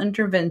medical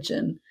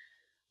intervention,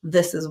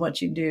 this is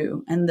what you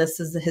do. And this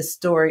is the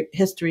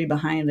history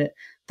behind it.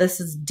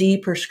 This is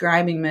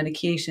deprescribing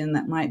medication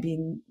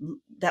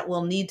that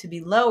will need to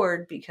be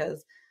lowered,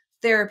 because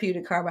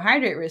therapeutic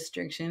carbohydrate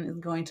restriction is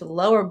going to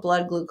lower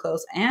blood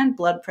glucose and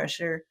blood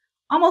pressure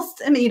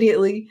almost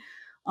immediately.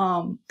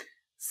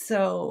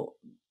 So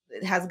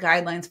it has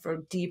guidelines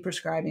for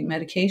deprescribing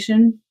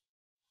medication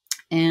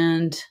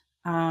and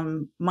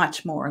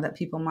much more that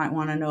people might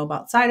want to know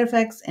about side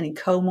effects, any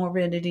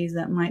comorbidities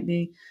that might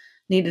be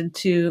needed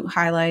to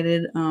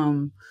highlighted.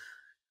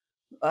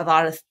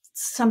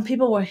 Some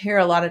people will hear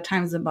a lot of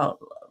times about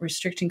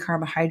restricting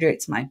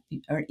carbohydrates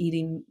or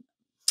eating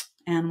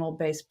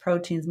animal-based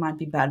proteins might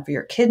be bad for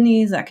your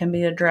kidneys. That can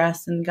be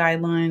addressed in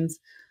guidelines,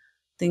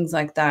 things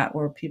like that,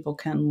 where people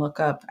can look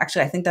up.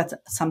 Actually, I think that's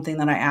something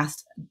that I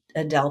asked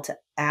Adele to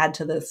add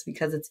to this,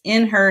 because it's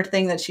in her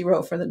thing that she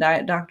wrote for the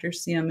Diet Doctor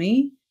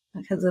CME.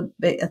 has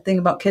a thing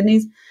about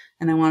kidneys,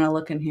 and I want to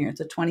look in here.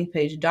 It's a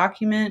 20-page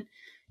document.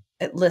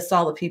 It lists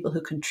all the people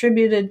who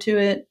contributed to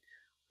it,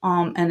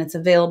 and it's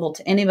available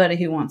to anybody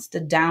who wants to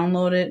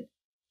download it,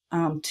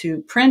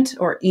 to print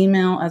or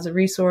email as a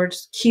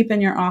resource, keep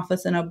in your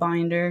office in a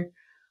binder,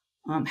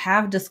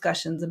 have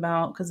discussions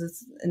about,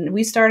 and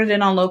we started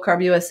it on Low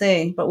Carb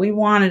USA, but we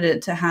wanted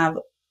it to have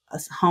a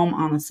home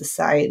on a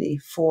society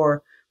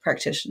for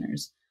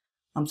practitioners.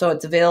 So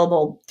it's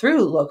available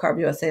through Low Carb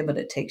USA, but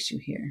it takes you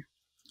here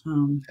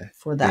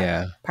for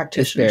that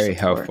practitioner it's very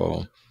support.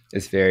 helpful.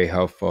 It's very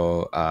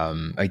helpful.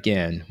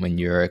 Again, when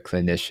you're a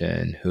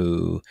clinician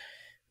who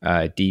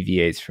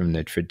deviates from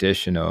the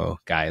traditional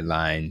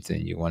guidelines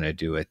and you want to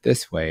do it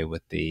this way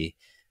with the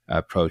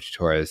approach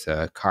towards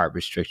carb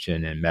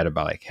restriction and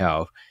metabolic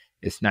health,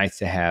 it's nice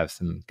to have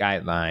some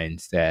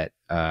guidelines that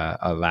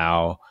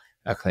allow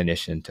a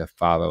clinician to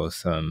follow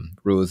some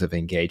rules of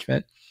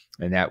engagement.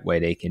 And that way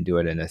they can do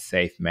it in a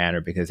safe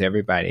manner, because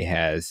everybody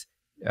has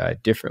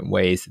different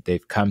ways that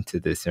they've come to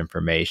this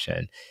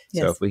information.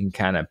 Yes. So if we can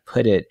kind of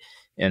put it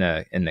in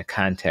the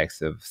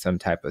context of some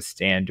type of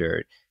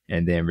standard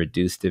and then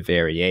reduce the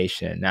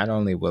variation, not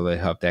only will it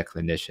help that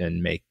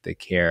clinician make the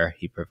care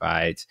he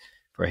provides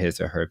for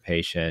his or her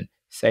patient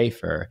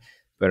safer,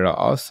 but it'll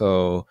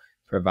also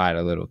provide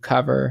a little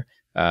cover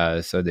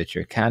so that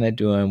you're kind of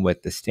doing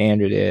what the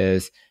standard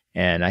is.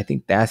 And I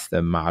think that's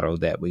the model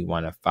that we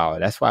want to follow.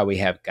 That's why we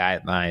have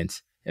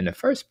guidelines in the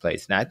first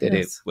place. Not that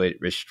it would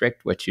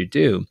restrict what you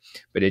do,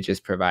 but it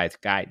just provides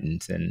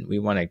guidance. And we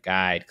want to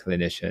guide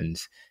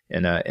clinicians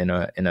in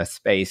a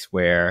space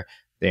where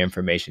the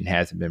information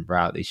hasn't been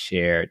broadly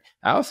shared.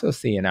 I also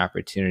see an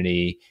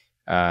opportunity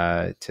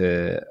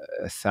to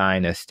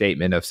assign a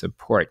statement of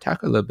support.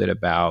 Talk a little bit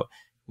about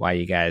why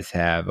you guys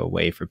have a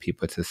way for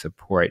people to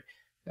support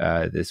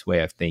this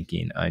way of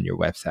thinking on your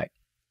website.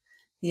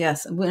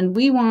 Yes, and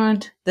we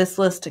want this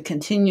list to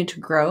continue to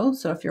grow.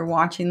 So if you're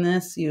watching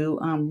this, you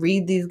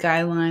read these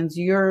guidelines,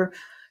 you're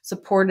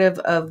supportive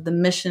of the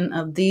mission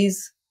of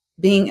these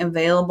being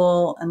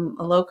available, and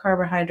a low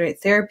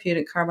carbohydrate,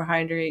 therapeutic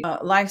carbohydrate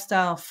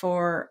lifestyle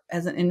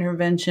as an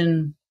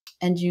intervention.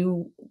 And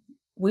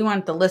we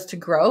want the list to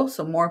grow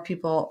so more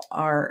people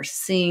are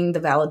seeing the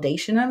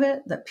validation of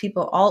it, that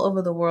people all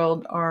over the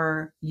world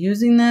are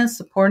using this,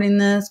 supporting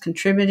this,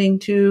 contributing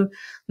to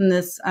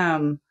this.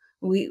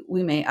 We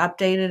may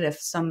update it if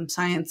some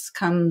science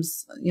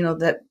comes,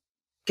 that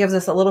gives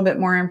us a little bit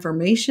more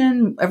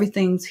information.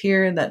 Everything's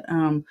here that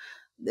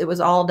it was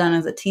all done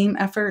as a team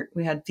effort.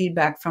 We had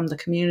feedback from the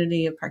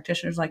community of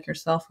practitioners like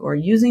yourself who are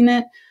using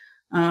it.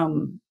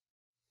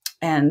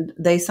 And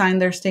they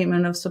signed their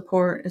statement of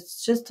support.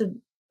 It's just a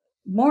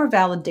more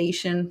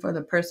validation for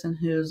the person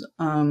who's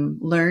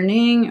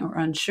learning or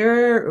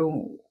unsure,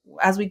 or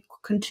as we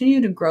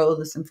continue to grow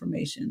this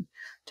information,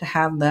 to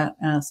have that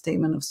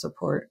statement of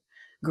support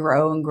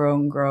grow and grow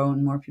and grow,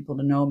 and more people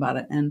to know about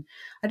it. And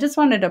I just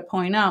wanted to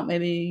point out,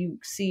 maybe you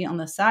see on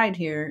the side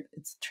here,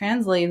 it's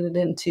translated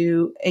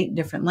into 8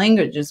 different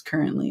languages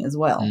currently as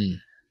well.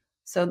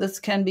 So this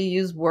can be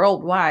used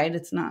worldwide.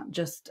 It's not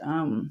just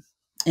in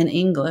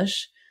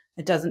English.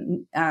 It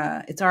doesn't.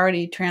 It's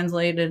already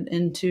translated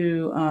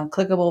into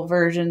clickable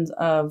versions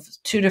of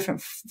 2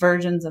 different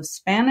versions of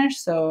Spanish.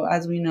 So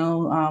as we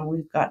know,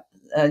 we've got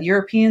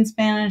European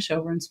Spanish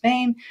over in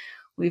Spain.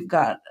 We've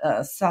got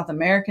South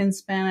American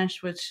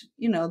Spanish, which,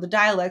 the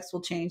dialects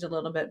will change a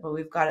little bit, but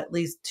we've got at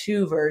least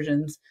 2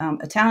 versions: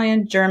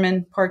 Italian,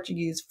 German,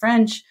 Portuguese,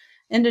 French,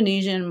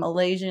 Indonesian,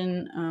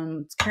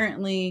 Malaysian. It's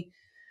currently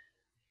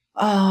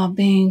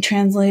being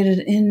translated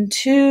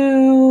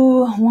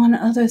into one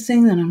other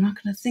thing that I'm not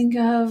going to think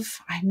of.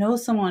 I know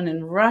someone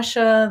in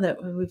Russia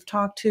that we've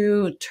talked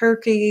to,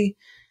 Turkey,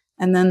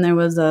 and then there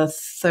was a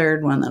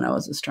third one that I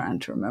was just trying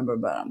to remember,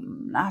 but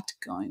I'm not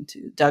going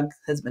to. Doug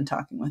has been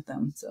talking with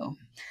them. So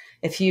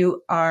if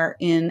you are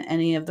in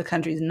any of the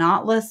countries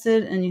not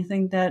listed and you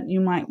think that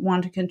you might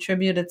want to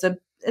contribute, it's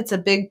a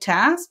big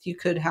task. You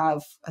could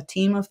have a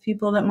team of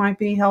people that might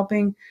be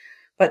helping,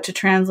 but to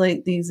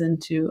translate these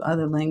into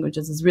other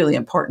languages is really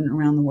important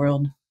around the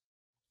world.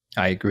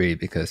 I agree,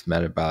 because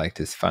metabolic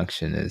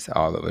dysfunction is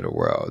all over the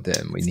world,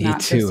 and we need not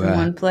to. Just in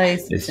one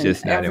place. It's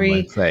just not in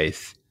one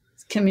place.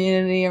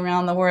 Community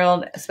around the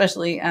world,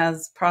 especially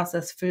as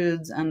processed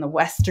foods and the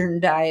Western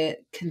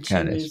diet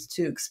continues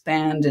to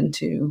expand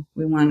into.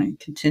 We want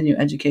to continue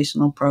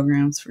educational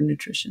programs for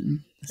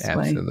nutrition this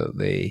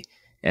Absolutely. way.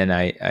 And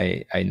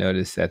I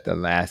noticed that the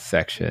last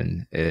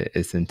section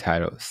is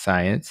entitled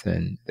Science,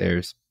 and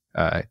there's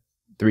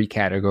 3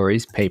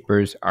 categories: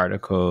 papers,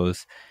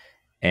 articles,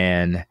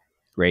 and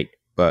great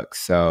books.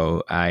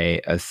 So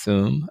I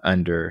assume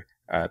under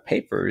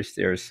papers,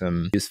 there's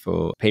some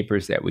useful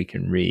papers that we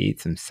can read,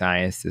 some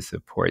science to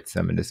support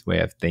some of this way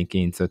of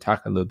thinking. So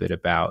talk a little bit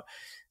about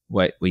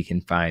what we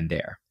can find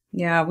there.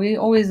 Yeah, we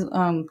always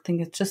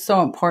think it's just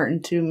so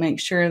important to make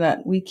sure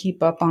that we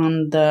keep up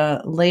on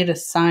the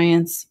latest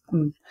science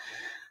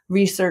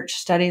research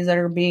studies that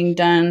are being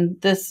done.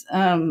 This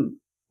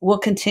will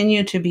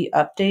continue to be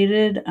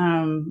updated.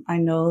 I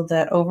know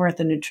that over at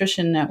the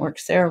Nutrition Network,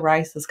 Sarah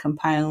Rice is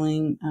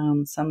compiling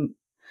some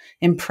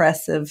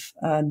impressive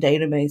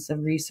database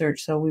of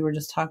research. So we were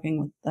just talking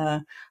with,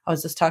 I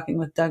was just talking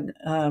with Doug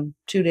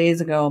 2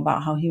 days ago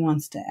about how he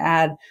wants to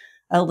add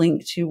a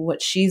link to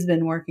what she's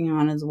been working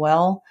on as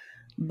well.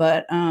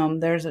 But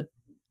there's a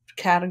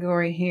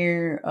category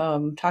here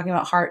talking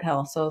about heart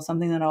health. So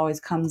something that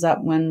always comes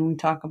up when we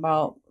talk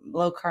about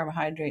low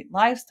carbohydrate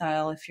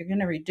lifestyle, if you're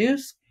going to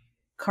reduce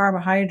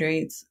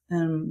carbohydrates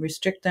and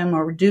restrict them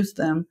or reduce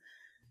them,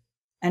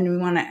 and we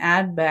want to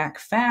add back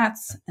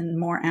fats and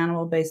more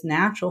animal-based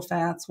natural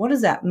fats, what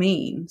does that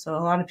mean? So a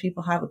lot of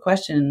people have a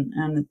question,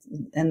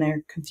 and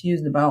they're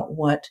confused about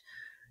what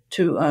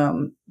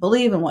to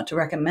believe and what to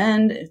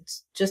recommend.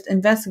 It's just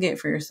investigate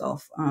for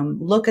yourself.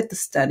 Look at the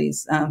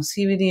studies.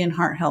 CBD and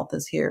heart health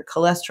is here,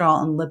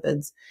 cholesterol and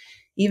lipids.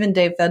 Even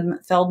Dave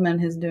Feldman,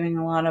 who's doing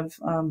a lot of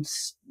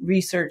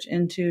research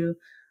into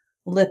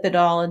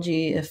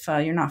lipidology. If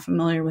you're not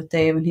familiar with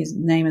Dave and his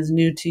name is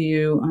new to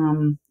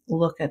you,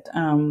 look at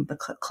the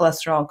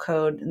cholesterol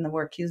code and the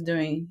work he's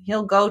doing.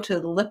 He'll go to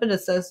the Lipid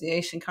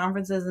Association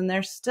conferences, and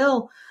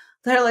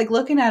they're like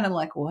looking at him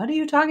like, what are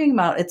you talking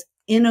about? It's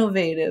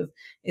innovative.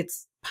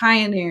 It's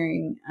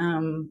pioneering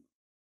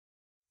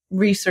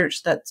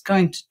research that's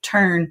going to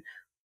turn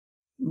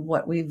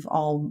what we've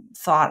all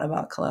thought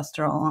about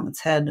cholesterol on its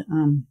head.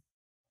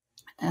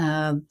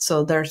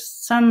 So there's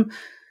some,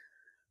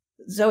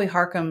 Zoe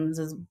Harkins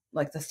is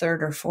like the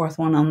third or fourth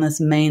one on this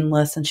main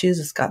list, and she's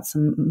just got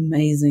some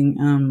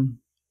amazing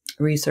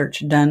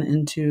research done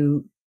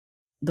into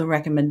the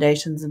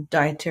recommendations of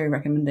dietary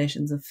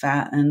recommendations of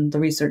fat and the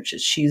research that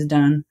she's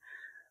done.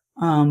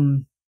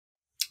 Going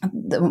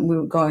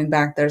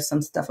back, there's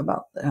some stuff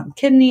about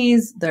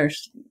kidneys.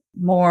 There's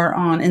more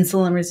on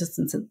insulin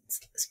resistance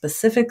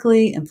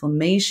specifically,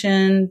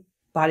 inflammation,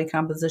 body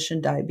composition,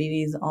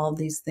 diabetes. All of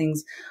these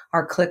things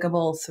are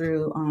clickable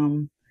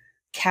through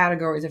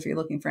categories. If you're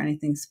looking for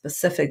anything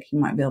specific, you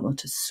might be able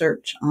to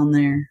search on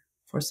there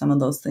for some of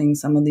those things.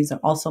 Some of these are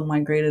also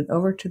migrated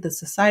over to the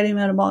Society of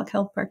Metabolic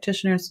Health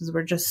Practitioners, because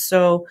we're just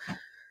so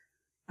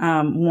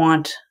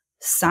want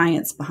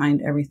science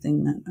behind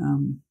everything that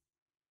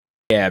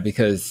Yeah,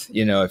 because,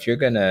 if you're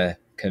going to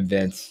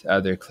convince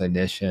other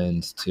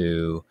clinicians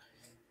to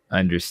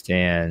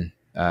understand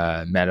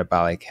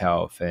metabolic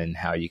health and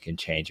how you can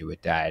change it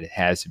with diet, it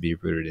has to be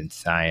rooted in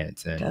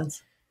science.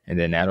 does. And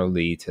then that'll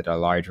lead to the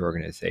large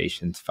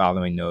organizations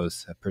following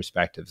those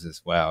perspectives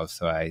as well.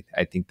 So I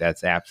think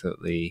that's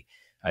absolutely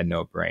a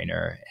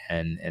no-brainer.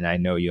 And I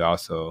know you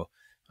also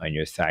on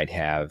your site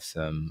have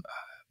some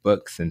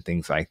books and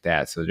things like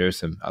that. So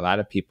there's a lot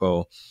of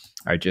people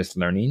are just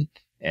learning,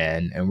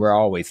 and we're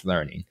always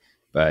learning.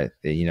 But,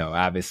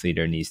 obviously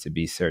there needs to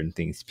be certain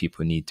things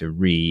people need to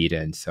read.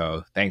 And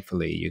so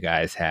thankfully you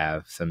guys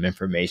have some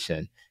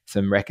information,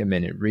 some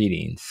recommended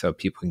readings, so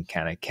people can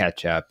kind of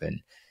catch up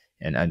and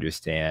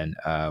understand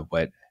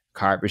what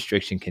carb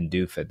restriction can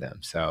do for them.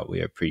 So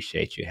we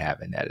appreciate you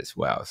having that as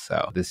well.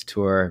 So this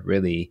tour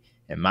really,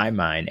 in my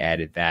mind,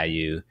 added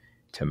value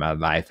to my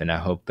life. And I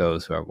hope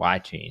those who are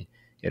watching,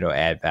 it'll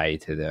add value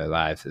to their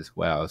lives as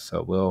well.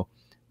 So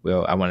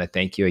I want to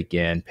thank you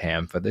again,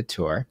 Pam, for the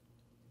tour.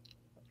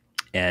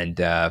 And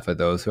for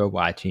those who are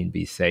watching,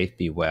 be safe,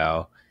 be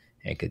well,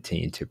 and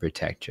continue to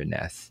protect your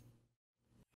nest.